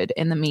railroaded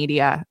in the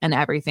media and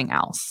everything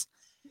else.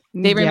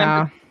 They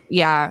remember.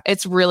 Yeah,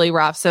 it's really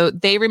rough. So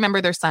they remember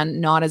their son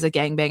not as a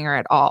gangbanger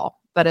at all,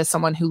 but as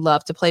someone who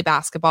loved to play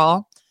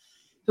basketball,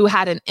 who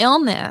had an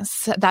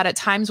illness that at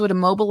times would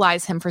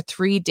immobilize him for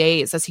 3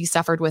 days as he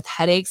suffered with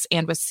headaches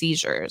and with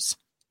seizures.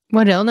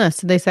 What illness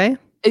did they say?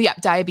 Yeah,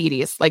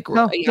 diabetes.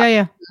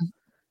 Yeah.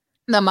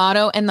 The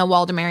motto in the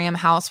Waldemarian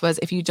house was,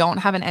 if you don't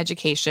have an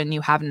education,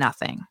 you have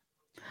nothing.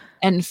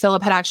 And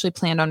Philip had actually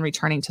planned on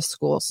returning to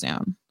school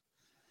soon.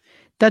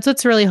 That's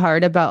what's really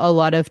hard about a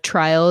lot of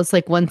trials.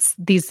 Like once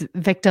these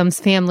victims'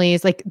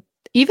 families, like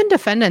even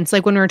defendants,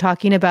 like when we were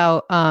talking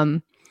about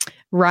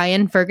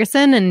Ryan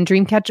Ferguson and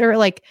Dreamcatcher,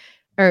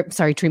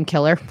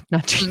 Dreamkiller,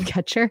 not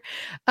Dreamcatcher.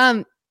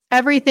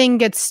 Everything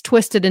gets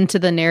twisted into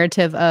the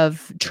narrative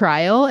of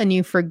trial, and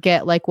you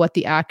forget like what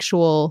the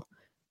actual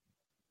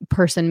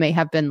person may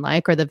have been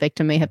like, or the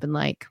victim may have been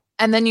like.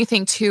 And then you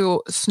think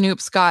too,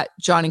 Snoop's got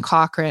Johnny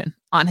Cochran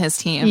on his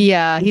team.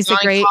 Yeah, he's Johnny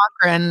a great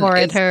Cochran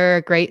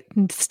orator, great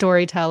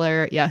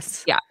storyteller.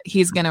 Yes. Yeah,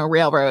 he's going to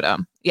railroad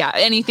him. Yeah,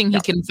 anything he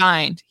can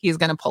find, he's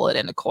going to pull it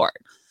into court.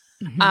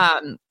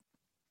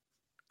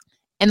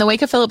 In the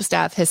wake of Philip's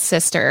death, his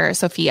sister,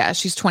 Sophia,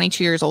 she's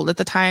 22 years old at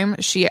the time.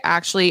 She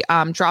actually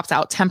drops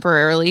out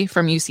temporarily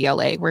from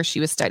UCLA, where she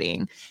was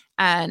studying.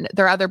 And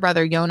their other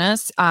brother,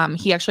 Jonas,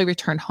 he actually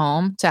returned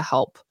home to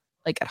help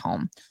at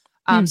home.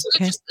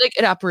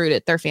 It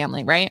uprooted their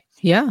family, right?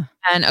 Yeah.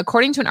 And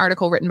according to an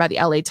article written by the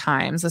LA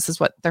Times, this is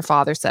what their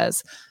father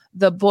says.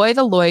 The boy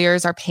the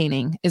lawyers are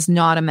painting is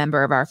not a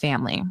member of our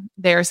family.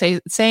 They are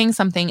saying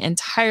something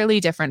entirely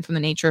different from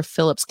the nature of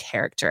Philip's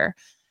character.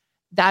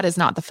 That is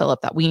not the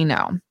Philip that we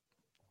know.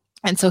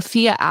 And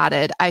Sophia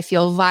added, I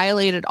feel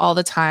violated all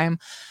the time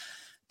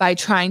by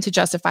trying to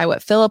justify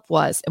what Philip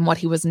was and what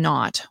he was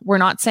not. We're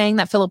not saying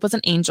that Philip was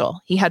an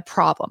angel. He had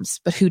problems,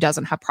 but who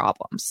doesn't have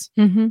problems?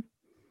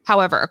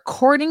 However,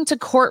 according to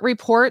court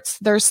reports,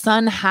 their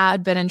son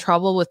had been in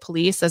trouble with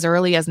police as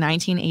early as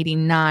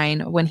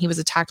 1989 when he was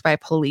attacked by a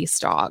police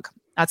dog.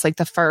 That's like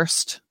the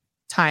first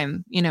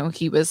time,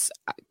 he was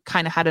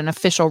kind of had an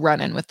official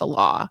run-in with the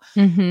law.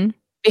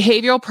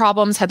 Behavioral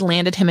problems had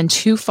landed him in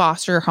 2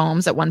 foster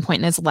homes at one point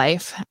in his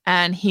life,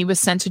 and he was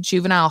sent to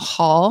juvenile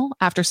hall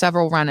after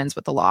several run-ins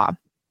with the law.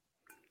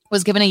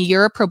 Was given a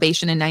year of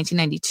probation in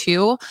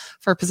 1992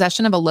 for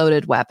possession of a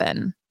loaded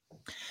weapon.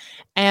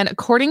 And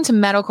according to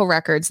medical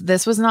records,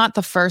 this was not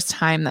the first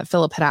time that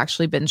Philip had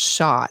actually been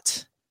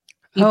shot.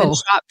 He'd been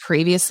shot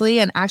previously,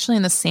 and actually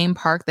in the same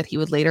park that he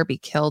would later be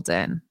killed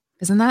in.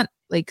 Isn't that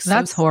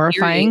that's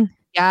horrifying?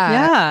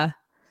 Yeah.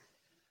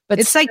 But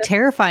it's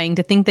terrifying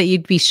to think that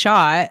you'd be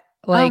shot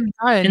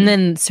and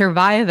then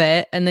survive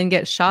it and then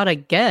get shot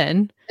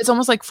again. It's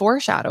almost like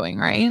foreshadowing,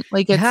 right?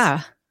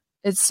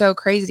 It's so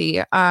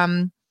crazy.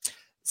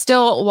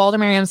 Still,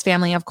 Waldemarian's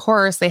family, of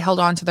course, they held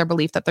on to their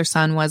belief that their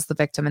son was the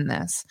victim in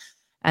this.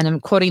 And I'm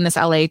quoting this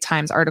LA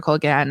Times article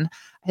again.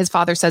 His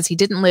father says he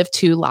didn't live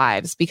 2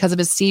 lives. Because of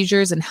his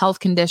seizures and health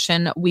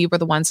condition, we were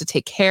the ones to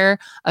take care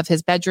of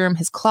his bedroom,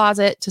 his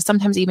closet, to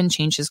sometimes even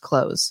change his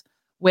clothes.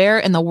 Where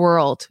in the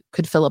world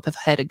could Philip have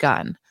had a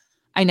gun?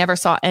 I never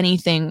saw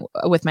anything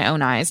with my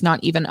own eyes,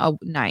 not even a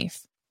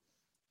knife.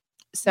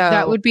 So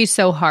that would be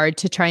so hard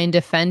to try and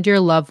defend your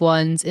loved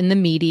ones in the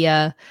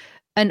media,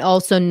 and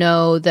also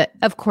know that,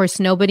 of course,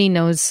 nobody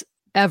knows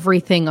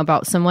everything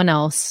about someone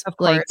else. Of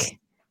course.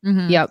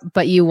 Yeah,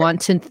 but you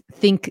want to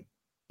think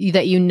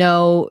that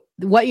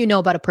what you know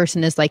about a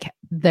person is like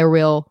the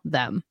real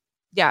them.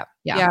 Yeah.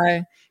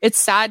 It's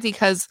sad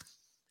because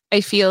I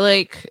feel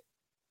like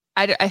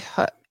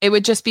it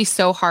would just be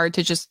so hard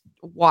to just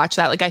watch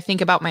that. I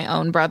think about my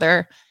own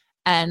brother,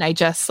 and I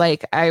just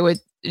I would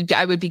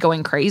be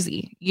going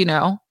crazy,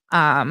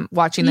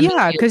 watching them.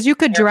 Yeah, because you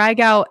could drag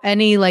out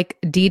any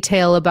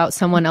detail about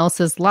someone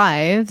else's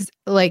lives,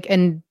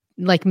 and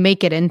like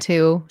make it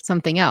into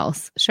something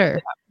else.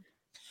 Sure.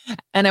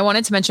 And I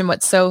wanted to mention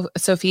what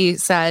Sophia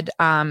said,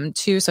 I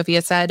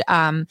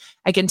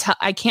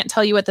can't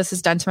tell you what this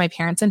has done to my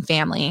parents and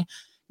family.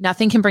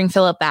 Nothing can bring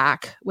Philip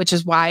back, which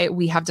is why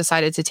we have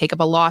decided to take up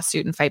a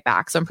lawsuit and fight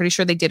back. So I'm pretty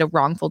sure they did a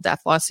wrongful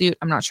death lawsuit.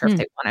 I'm not sure if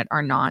they won it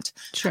or not.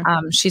 Sure.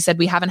 She said,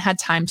 we haven't had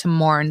time to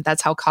mourn.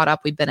 That's how caught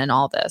up we've been in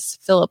all this.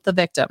 Philip, the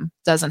victim,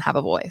 doesn't have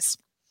a voice.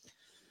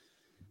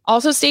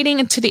 Also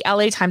stating to the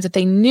LA Times that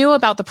they knew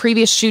about the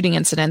previous shooting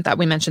incident that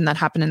we mentioned that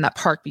happened in that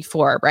park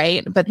before,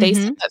 right? But they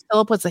said that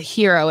Philip was a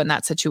hero in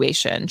that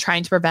situation,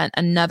 trying to prevent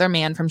another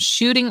man from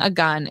shooting a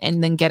gun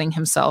and then getting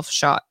himself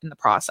shot in the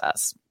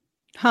process.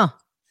 Huh.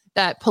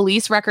 That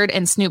police record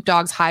and Snoop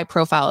Dogg's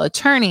high-profile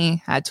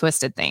attorney had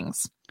twisted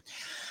things.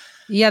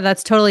 Yeah,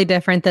 that's totally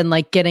different than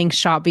like getting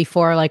shot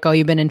before, like, oh,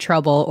 you've been in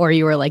trouble, or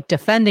you were like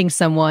defending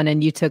someone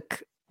and you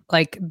took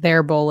like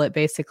their bullet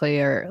basically,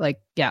 or like,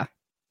 yeah.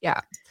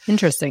 Yeah.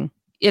 Interesting.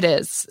 It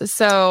is.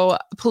 So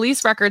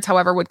police records,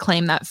 however, would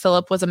claim that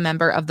Philip was a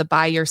member of the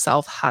Buy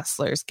Yourself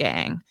Hustlers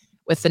gang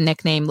with the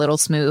nickname Little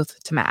Smooth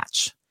to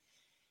match.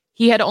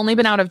 He had only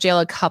been out of jail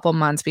a couple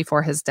months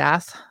before his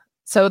death.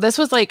 So this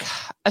was like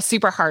a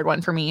super hard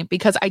one for me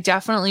because I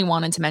definitely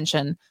wanted to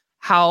mention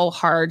how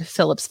hard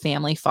Philip's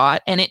family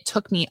fought. And it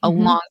took me a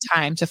long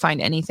time to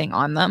find anything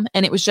on them.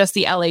 And it was just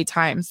the LA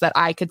Times that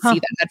I could see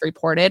that had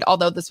reported,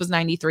 although this was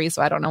 93.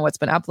 So I don't know what's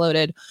been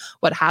uploaded,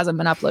 what hasn't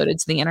been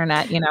uploaded to the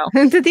internet, you know.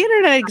 Did the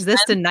internet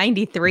exist in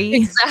 93?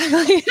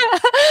 Exactly.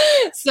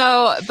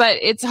 So, but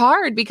it's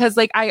hard because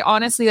like, I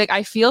honestly, like,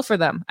 I feel for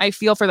them.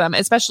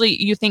 Especially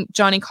you think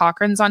Johnny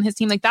Cochran's on his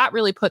team. Like that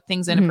really put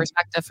things into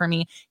perspective for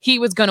me. He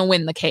was going to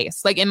win the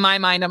case. Like in my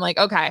mind, I'm like,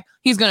 okay,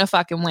 he's going to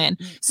fucking win.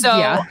 So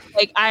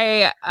like,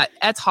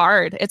 it's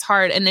hard. It's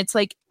hard. And it's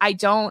like,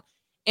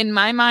 in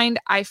my mind,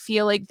 I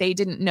feel like they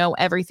didn't know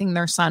everything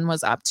their son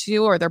was up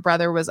to or their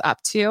brother was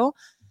up to.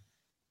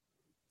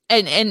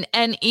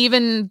 And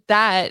even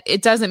that,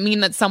 it doesn't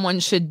mean that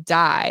someone should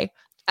die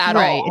at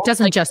all. It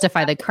doesn't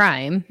justify the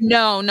crime.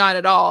 No, not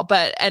at all.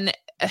 But,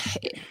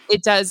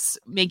 it does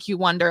make you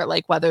wonder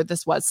like whether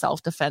this was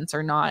self-defense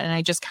or not. And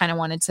I just kind of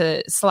wanted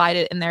to slide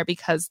it in there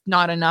because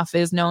not enough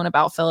is known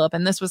about Philip.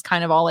 And this was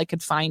kind of all I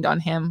could find on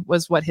him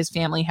was what his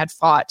family had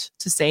fought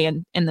to say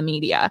in the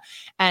media.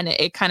 And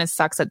it kind of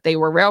sucks that they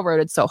were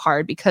railroaded so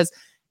hard because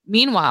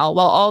meanwhile,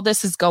 while all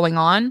this is going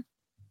on,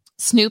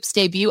 Snoop's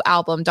debut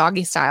album,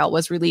 Doggy Style,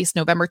 was released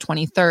November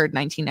 23rd,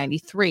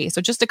 1993.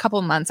 So just a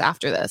couple months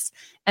after this.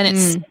 And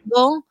its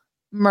single,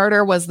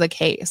 Murder Was the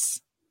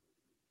Case.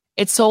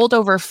 It sold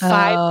over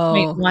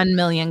 5.1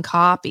 million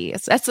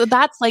copies.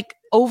 That's like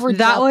over.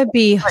 That would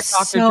be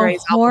so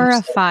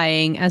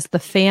horrifying as the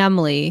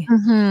family.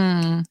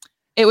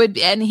 It would,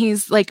 and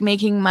he's like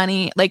making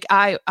money. Like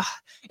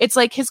it's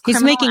like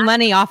he's making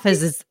money off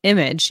his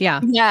image.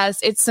 Yeah.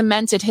 Yes, it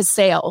cemented his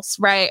sales,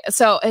 right?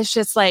 So it's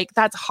just like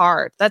that's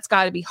hard. That's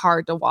got to be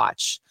hard to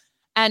watch.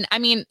 And I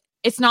mean,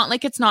 it's not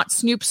like it's not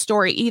Snoop's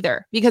story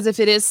either, because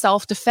if it is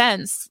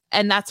self-defense,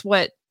 and that's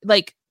what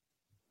like.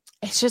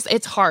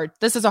 It's hard.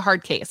 This is a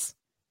hard case.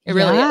 It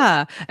really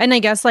is. And I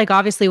guess like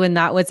obviously when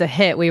that was a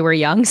hit, we were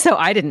young, so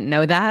I didn't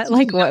know that.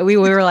 Like what we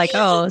were like,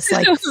 oh, it's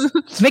like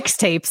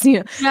mixtapes,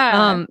 you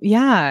know.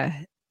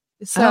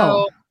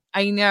 So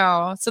I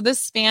know. So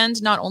this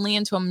spanned not only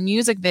into a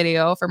music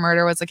video for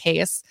Murder Was a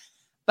Case,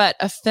 but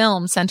a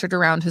film centered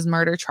around his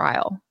murder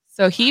trial.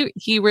 So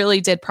he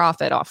really did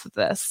profit off of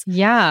this.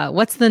 Yeah.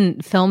 What's the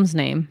film's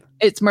name?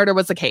 It's Murder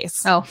Was the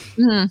Case. Oh,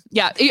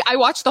 yeah. I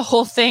watched the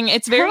whole thing.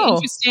 It's very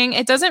interesting.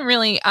 It doesn't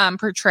really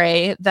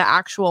portray the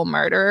actual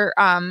murder.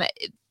 And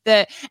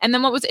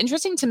then what was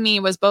interesting to me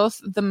was both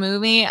the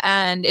movie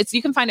and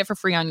you can find it for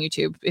free on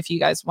YouTube if you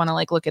guys want to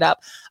like look it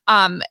up.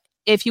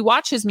 If you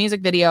watch his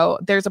music video,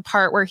 there's a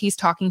part where he's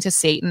talking to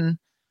Satan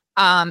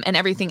and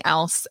everything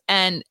else.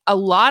 And a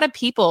lot of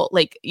people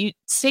like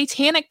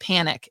Satanic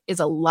Panic is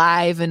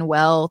alive and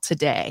well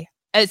today.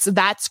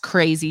 That's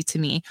crazy to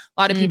me.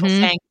 A lot of people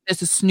saying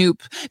this is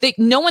Snoop.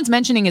 No one's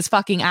mentioning his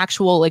fucking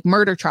actual like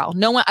murder trial.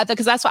 No one,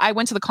 because that's what I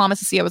went to the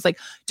comments to see. I was like,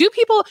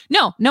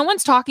 no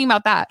one's talking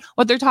about that.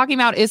 What they're talking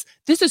about is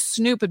this is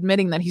Snoop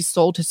admitting that he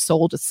sold his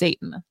soul to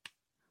Satan.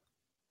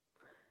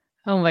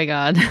 Oh my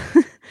God.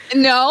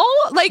 No,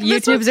 like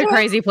YouTube's a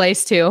crazy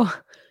place too.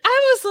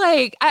 I was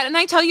like, and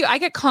I tell you, I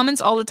get comments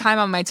all the time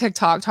on my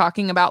TikTok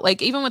talking about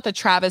like, even with the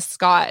Travis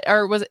Scott,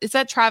 is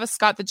that Travis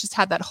Scott that just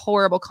had that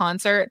horrible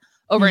concert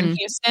over in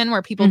Houston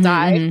where people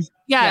died.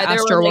 Yeah.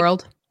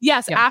 Astroworld. Like,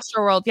 yes. Yeah.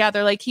 Astroworld. Yeah.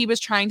 They're like, he was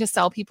trying to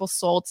sell people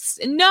souls.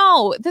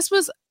 No, this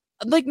was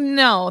like,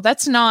 no,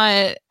 that's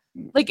not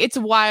like, it's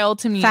wild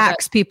to me.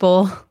 Facts,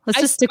 people. Let's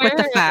just stick with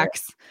the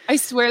facts. I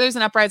swear there's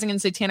an uprising in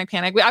Satanic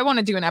Panic. I want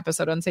to do an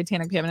episode on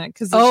Satanic Panic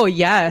because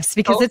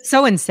it's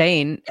so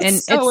insane.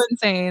 It's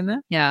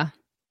insane. Yeah.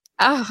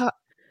 And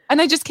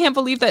I just can't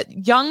believe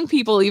that young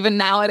people, even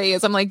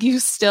nowadays, I'm like, you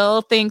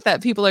still think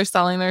that people are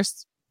selling their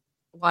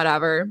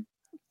whatever.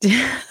 So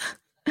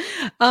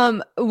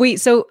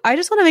I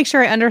just want to make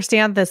sure I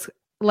understand this.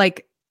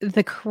 Like,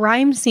 the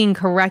crime scene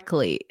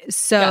correctly.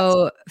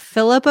 So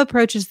Philip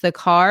approaches the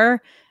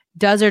car,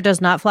 does or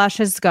does not flash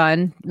his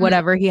gun,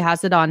 whatever, he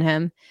has it on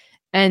him.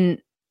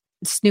 And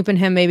Snoop and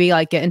him maybe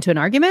like get into an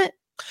argument?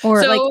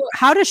 Or like,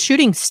 how does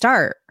shooting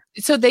start?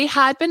 So they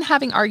had been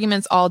having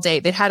arguments all day.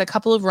 They'd had a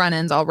couple of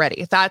run-ins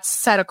already. That's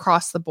set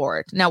across the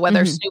board. Now,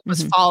 whether Snoop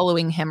was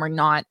following him or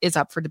not is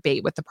up for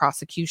debate with the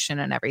prosecution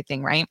and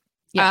everything, right?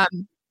 Yeah.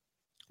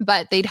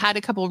 But they'd had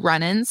a couple of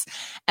run-ins.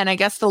 And I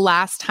guess the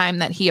last time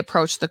that he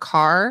approached the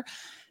car,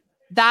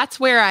 that's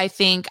where I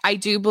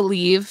do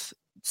believe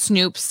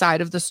Snoop's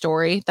side of the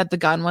story, that the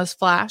gun was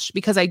flashed,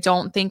 because I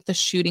don't think the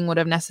shooting would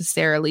have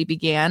necessarily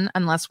began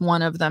unless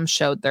one of them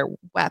showed their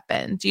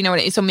weapon. Do you know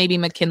what I mean? So maybe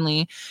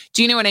McKinley,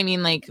 do you know what I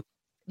mean? Like,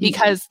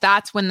 because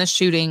that's when the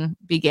shooting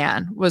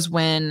began, was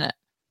when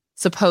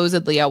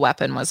supposedly a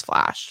weapon was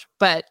flashed.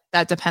 But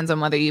that depends on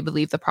whether you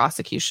believe the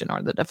prosecution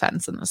or the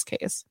defense in this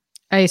case.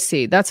 I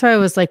see. That's why I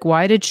was like,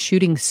 why did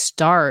shooting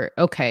start?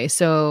 Okay,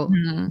 so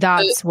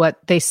that's what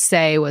they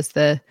say was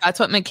that's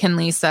what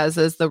McKinley says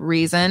is the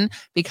reason,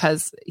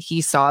 because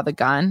he saw the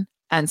gun.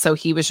 And so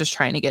he was just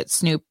trying to get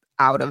Snoop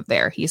out of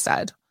there, he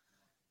said.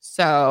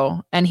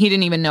 So, and he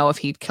didn't even know if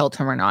he'd killed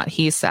him or not.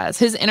 He says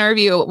his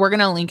interview, we're going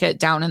to link it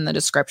down in the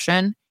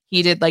description.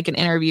 He did like an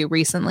interview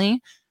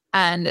recently,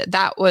 and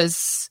that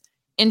was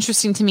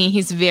interesting to me.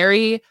 He's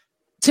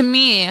to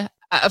me,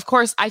 of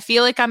course, I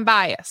feel like I'm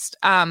biased,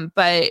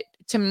 but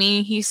to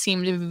me, he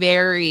seemed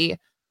very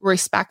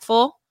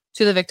respectful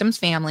to the victims'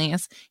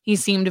 families. He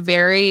seemed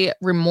very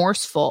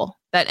remorseful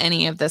that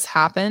any of this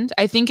happened.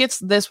 I think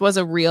this was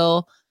a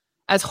real,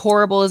 as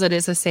horrible as it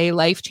is to say,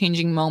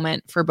 life-changing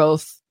moment for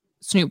both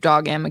Snoop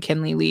Dogg and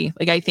McKinley Lee.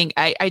 Like, I think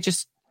I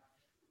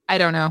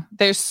don't know.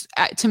 There's,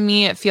 to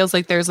me, it feels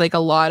like there's like a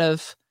lot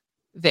of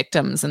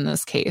victims in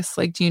this case.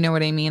 Like, do you know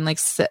what I mean? Like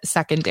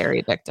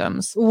secondary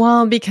victims.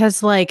 Well,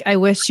 because like, I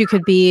wish you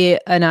could be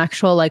an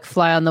actual like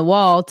fly on the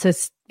wall to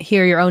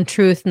hear your own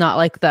truth, not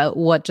like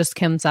what just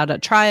comes out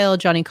at trial,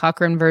 Johnny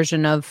Cochran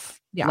version of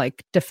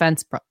like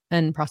defense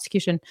and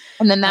prosecution.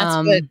 And then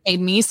that's what made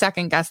me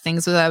second guess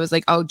things. So I was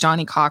like, oh,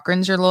 Johnny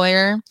Cochran's your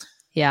lawyer.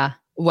 Yeah.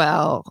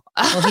 Well,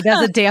 he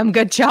does a damn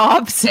good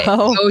job. So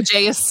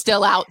OJ is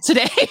still out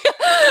today.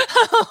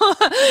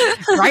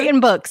 Writing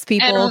books,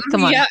 people.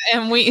 Come on. Yeah.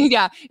 And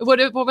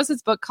what was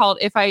his book called?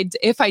 If I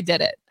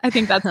Did It. I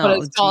think that's what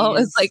it's called.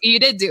 It's like, you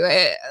did do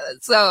it.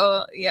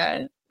 So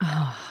yeah.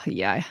 Oh,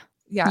 yeah.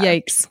 Yeah.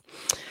 Yikes.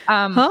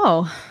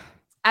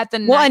 At the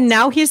and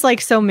now he's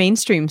like so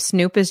mainstream.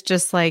 Snoop is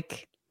just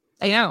like,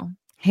 I know,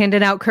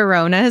 handing out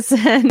Coronas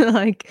and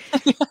like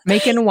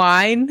making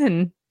wine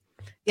and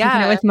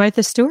taking it with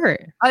Martha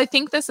Stewart. I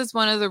think this is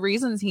one of the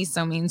reasons he's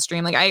so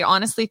mainstream. Like, I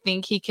honestly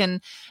think he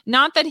can,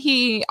 not that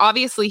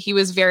obviously he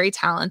was very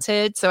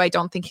talented, so I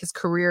don't think his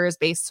career is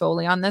based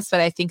solely on this,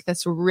 but I think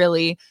this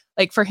really,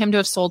 like, for him to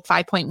have sold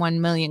 5.1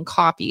 million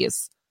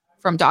copies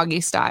from Doggy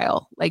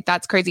Style, like,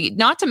 that's crazy.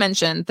 Not to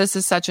mention, this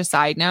is such a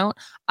side note,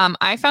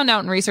 I found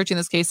out in researching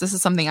this case, this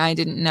is something I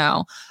didn't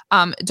know.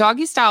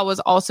 Doggy Style was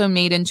also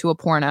made into a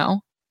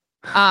porno.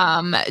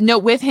 No,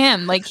 with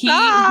him, like he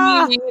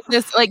made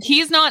this, like,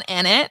 he's not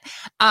in it.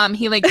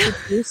 He like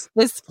produced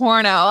this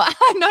porno.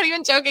 I'm not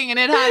even joking, and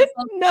it has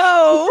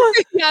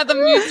the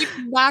music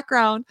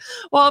background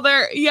while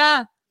they're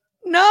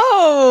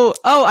No.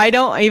 Oh,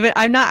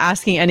 I'm not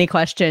asking any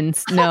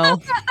questions. No.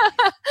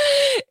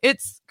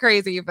 It's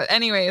crazy. But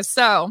anyway,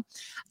 so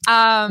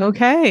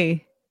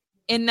okay.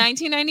 In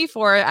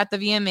 1994 at the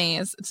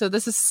VMAs, so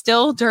this is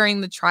still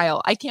during the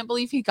trial. I can't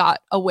believe he got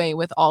away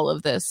with all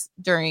of this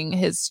during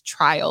his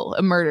trial,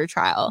 a murder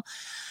trial.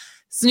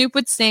 Snoop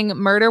would sing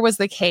 "Murder Was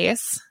the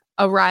Case,"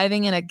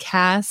 arriving in a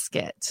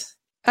casket.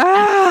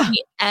 At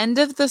the end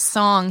of the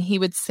song, he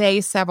would say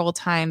several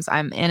times,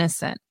 "I'm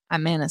innocent.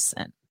 I'm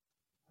innocent."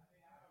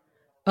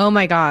 Oh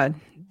my God.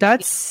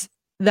 That's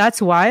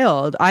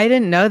wild. I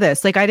didn't know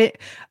this. Like,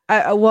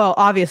 well,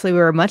 obviously we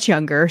were much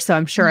younger, so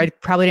I'm sure I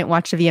probably didn't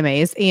watch the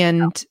VMAs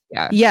and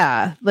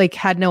like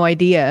had no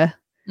idea.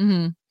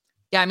 Mm-hmm.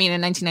 Yeah. I mean,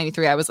 in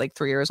 1993, I was like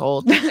 3 years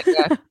old.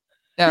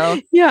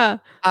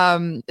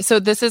 So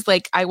this is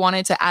like, I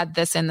wanted to add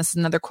this in. This is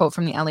another quote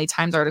from the LA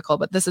Times article,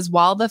 but this is: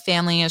 while the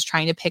family is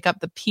trying to pick up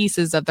the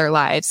pieces of their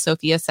lives,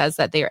 Sophia says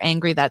that they are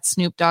angry that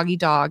Snoop Doggy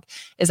Dogg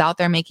is out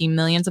there making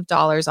millions of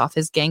dollars off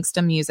his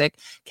gangsta music,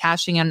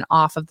 cashing in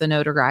off of the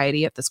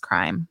notoriety of this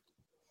crime.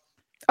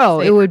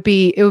 Oh, it would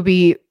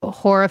be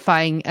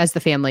horrifying as the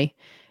family.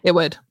 It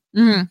would.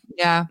 Mm-hmm.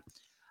 Yeah.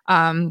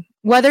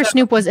 Whether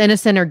Snoop was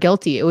innocent or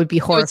guilty, it would be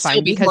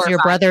horrifying because your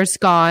brother's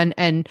gone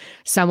and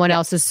someone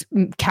else is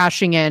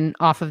cashing in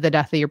off of the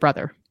death of your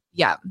brother.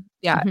 Yeah.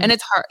 Yeah. Mm-hmm. And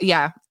it's hard.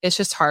 Yeah. It's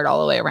just hard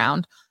all the way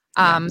around.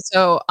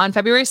 So on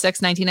February 6,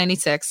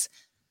 1996,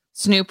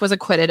 Snoop was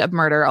acquitted of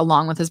murder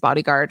along with his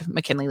bodyguard,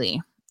 McKinley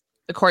Lee.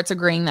 The courts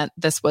agreeing that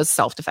this was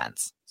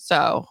self-defense.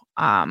 So,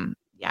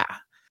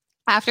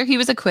 after he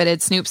was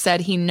acquitted, Snoop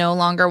said he no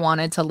longer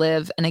wanted to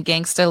live in a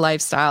gangsta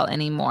lifestyle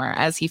anymore,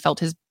 as he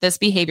felt this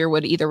behavior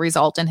would either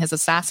result in his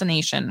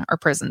assassination or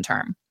prison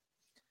term.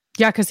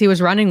 Yeah, because he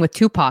was running with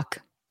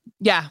Tupac.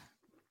 Yeah.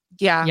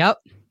 Yeah. Yep.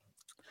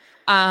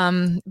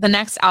 The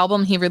next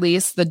album he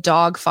released, The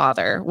Dogg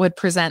Father, would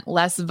present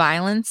less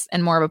violence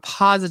and more of a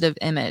positive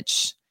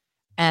image.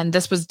 And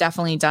this was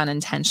definitely done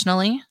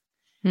intentionally.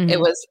 Mm-hmm.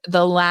 It was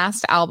the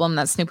last album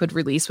that Snoop would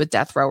release with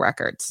Death Row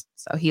Records.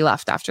 So he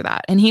left after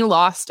that. And he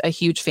lost a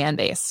huge fan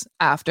base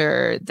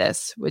after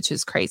this, which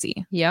is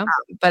crazy. Yeah.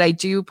 But I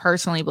do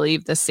personally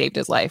believe this saved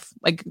his life,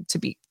 like, to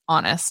be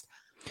honest.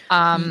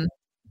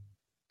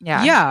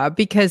 Yeah,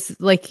 because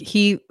like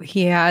he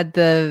had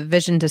the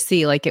vision to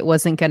see like it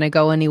wasn't going to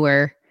go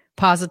anywhere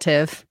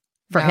positive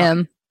for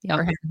him. Yep.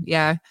 For him.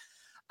 Yeah.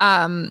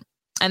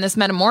 And this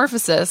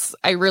metamorphosis,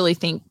 I really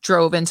think,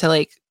 drove into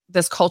like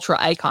this cultural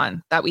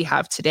icon that we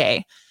have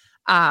today.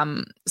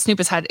 Snoop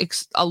has had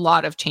a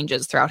lot of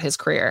changes throughout his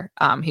career.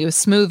 He was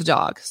Smooth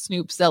Dogg,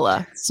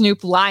 Snoopzilla,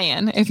 Snoop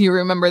Lion, if you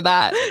remember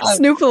that.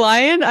 Snoop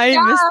Lion?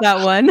 I missed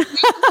that one.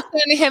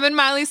 And him and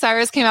Miley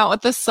Cyrus came out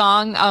with this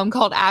song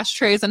called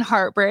Ashtrays and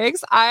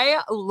Heartbreaks.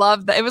 I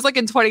love that. It was like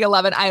in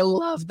 2011. I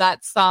love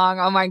that song.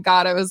 Oh my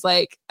God. It was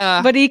like...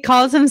 But he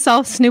calls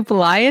himself Snoop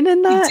Lion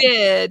in that? He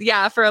did.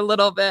 Yeah, for a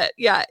little bit.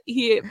 Yeah.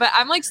 But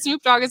I'm like,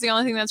 Snoop Dogg is the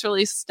only thing that's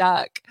really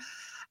stuck.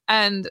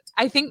 And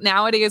I think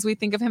nowadays we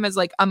think of him as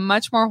like a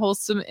much more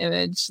wholesome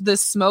image,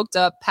 this smoked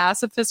up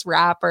pacifist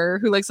rapper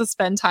who likes to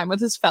spend time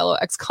with his fellow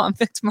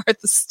ex-convict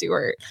Martha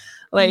Stewart.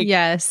 Like,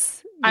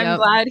 yes, I'm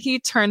glad he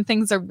turned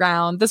things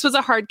around. This was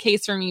a hard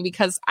case for me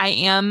because I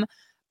am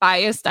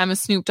biased. I'm a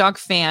Snoop Dogg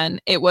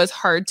fan. It was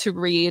hard to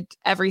read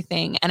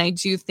everything. And I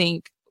do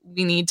think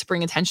we need to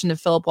bring attention to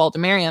Philip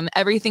Waldemariam.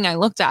 Everything I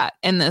looked at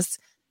in this,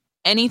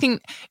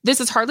 this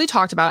is hardly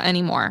talked about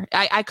anymore.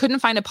 I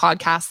couldn't find a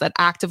podcast that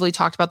actively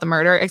talked about the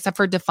murder except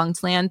for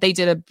Defunct Land. They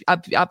did a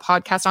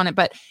podcast on it,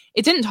 but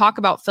it didn't talk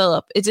about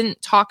Philip. It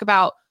didn't talk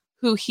about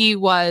who he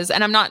was.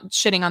 And I'm not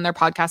shitting on their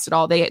podcast at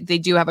all. They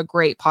do have a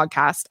great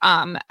podcast.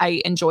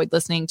 I enjoyed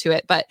listening to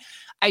it, but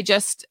I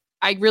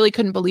really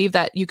couldn't believe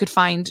that you can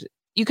find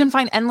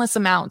endless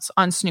amounts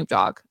on Snoop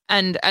Dogg.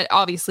 And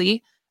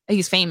obviously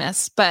he's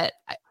famous, but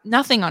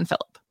nothing on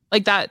Philip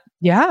like that.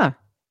 Yeah.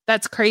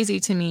 That's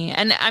crazy to me.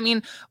 And I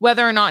mean,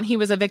 whether or not he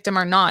was a victim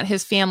or not,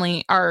 his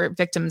family are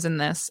victims in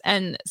this.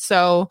 And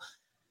so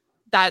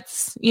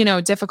that's,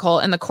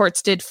 difficult. And the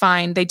courts did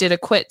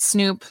acquit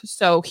Snoop.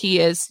 So he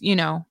is,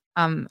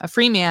 a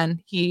free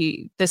man.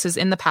 This is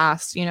in the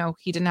past,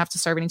 he didn't have to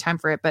serve any time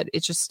for it, but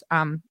it's just,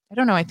 I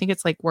don't know. I think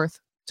it's like worth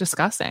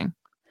discussing.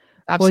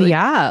 Absolutely.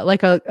 Well, yeah,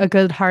 like a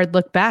good hard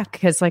look back.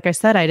 Cause like I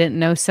said, I didn't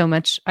know so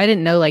much. I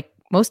didn't know like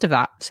most of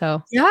that.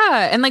 So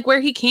yeah. And like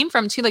where he came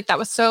from too, like that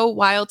was so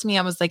wild to me.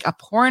 I was like, a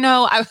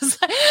porno. I was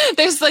like,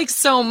 there's like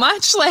so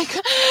much like,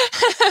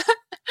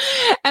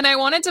 and I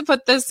wanted to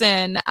put this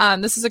in.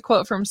 This is a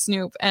quote from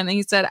Snoop. And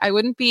he said, "I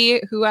wouldn't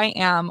be who I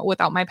am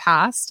without my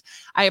past.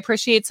 I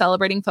appreciate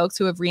celebrating folks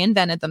who have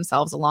reinvented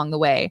themselves along the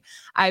way.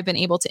 I've been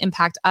able to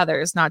impact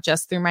others, not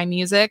just through my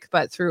music,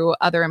 but through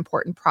other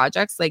important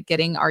projects like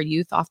getting our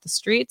youth off the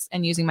streets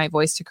and using my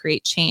voice to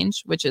create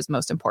change, which is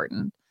most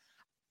important."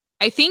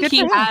 I think he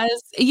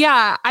has,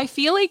 I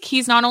feel like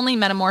he's not only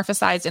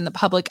metamorphosized in the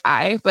public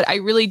eye, but I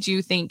really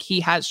do think he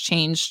has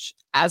changed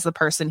as the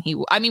person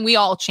we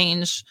all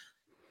change,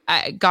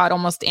 God,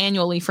 almost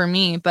annually for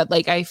me, but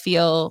like, I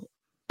feel.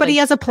 But like, he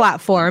has a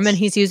platform and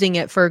he's using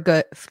it for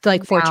good,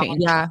 like for change.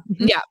 Yeah.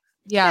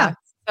 Yeah.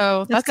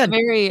 So that's good.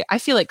 I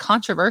feel like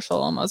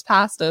controversial almost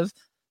past of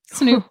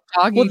Snoop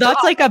Dogg. Well,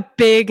 that's like a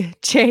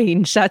big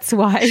change. That's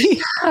why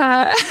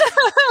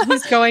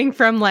he's going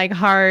from like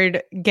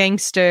hard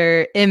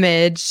gangster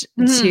image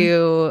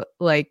to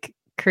like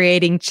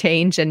creating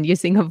change and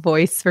using a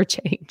voice for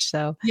change.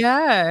 So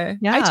yeah.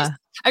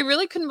 I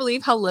really couldn't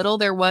believe how little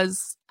there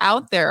was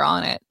out there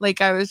on it. Like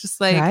I was just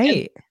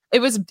like, it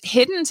was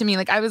hidden to me.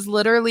 Like I was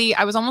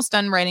almost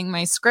done writing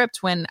my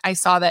script when I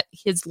saw that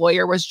his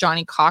lawyer was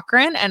Johnny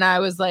Cochran, and I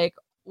was like,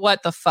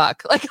 what the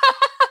fuck? Like,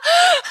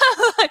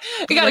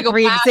 you gotta go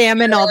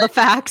re-examine all the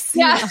facts.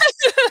 Yeah.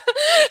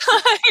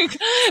 Like,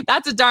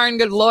 that's a darn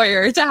good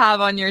lawyer to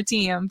have on your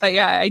team. But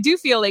yeah, I do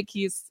feel like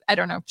he's, I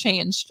don't know,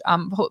 changed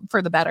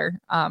for the better,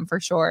 for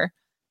sure.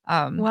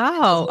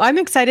 Wow. I'm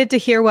excited to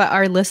hear what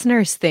our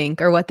listeners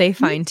think or what they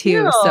find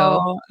too.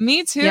 So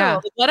me too.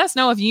 Yeah. Let us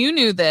know if you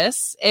knew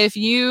this, if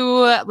you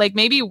like,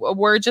 maybe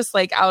we're just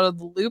like out of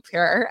the loop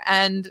here.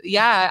 And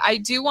yeah, I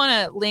do want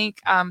to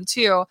link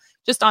too,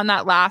 just on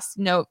that last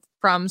note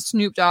from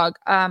Snoop Dogg,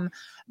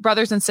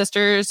 Brothers and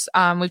Sisters.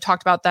 We've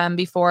talked about them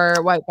before.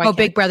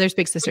 Big Brothers,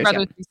 Big Sisters. Big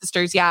Brothers, Big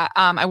Sisters. Yeah.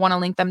 I want to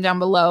link them down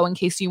below in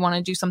case you want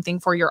to do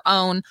something for your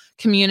own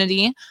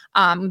community,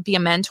 be a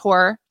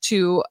mentor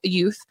to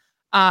youths.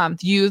 But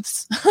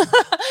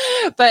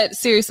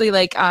seriously,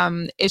 like,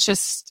 it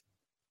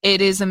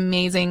is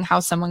amazing how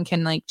someone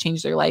can like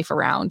change their life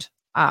around.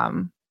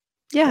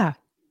 Yeah.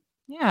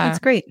 That's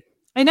great.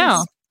 I know.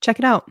 Let's check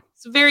it out.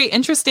 It's very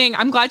interesting.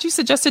 I'm glad you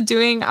suggested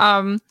doing,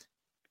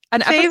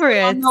 an favorite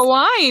episode on the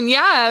wine.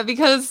 Yeah.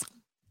 Because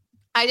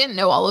I didn't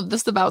know all of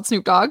this about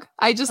Snoop Dogg.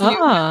 I just knew,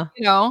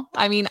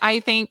 I mean,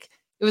 I think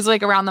it was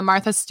like around the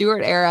Martha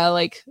Stewart era,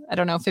 like, I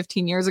don't know,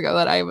 15 years ago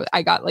that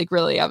I got like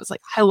really, I was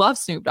like, I love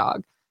Snoop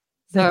Dogg.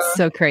 That's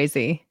so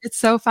crazy. It's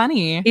so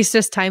funny. He's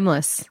just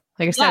timeless.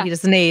 Like I said, he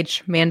doesn't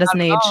age. Man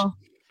doesn't age.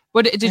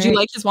 What did you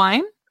like his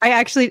wine?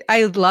 I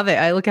love it.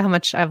 I look at how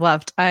much I've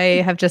left.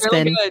 I have just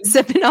been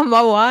sipping on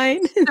my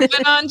wine.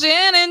 Sipping on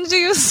gin and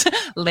juice.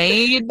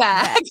 Laid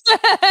back.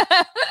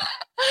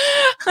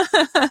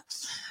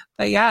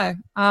 But yeah.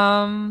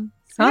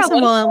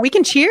 Awesome. Well, we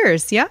can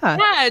cheers. Yeah.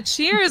 Yeah.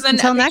 Cheers. And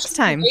until next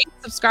time.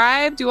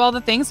 Subscribe, do all the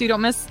things so you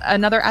don't miss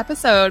another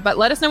episode. But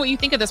let us know what you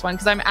think of this one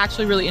because I'm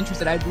actually really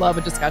interested. I'd love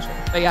a discussion.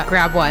 But yeah.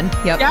 Grab one.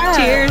 Yep. Yeah.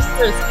 Cheers.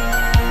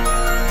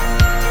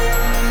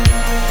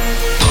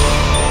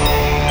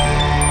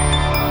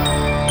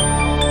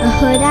 A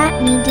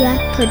Huda Media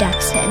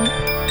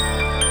Production.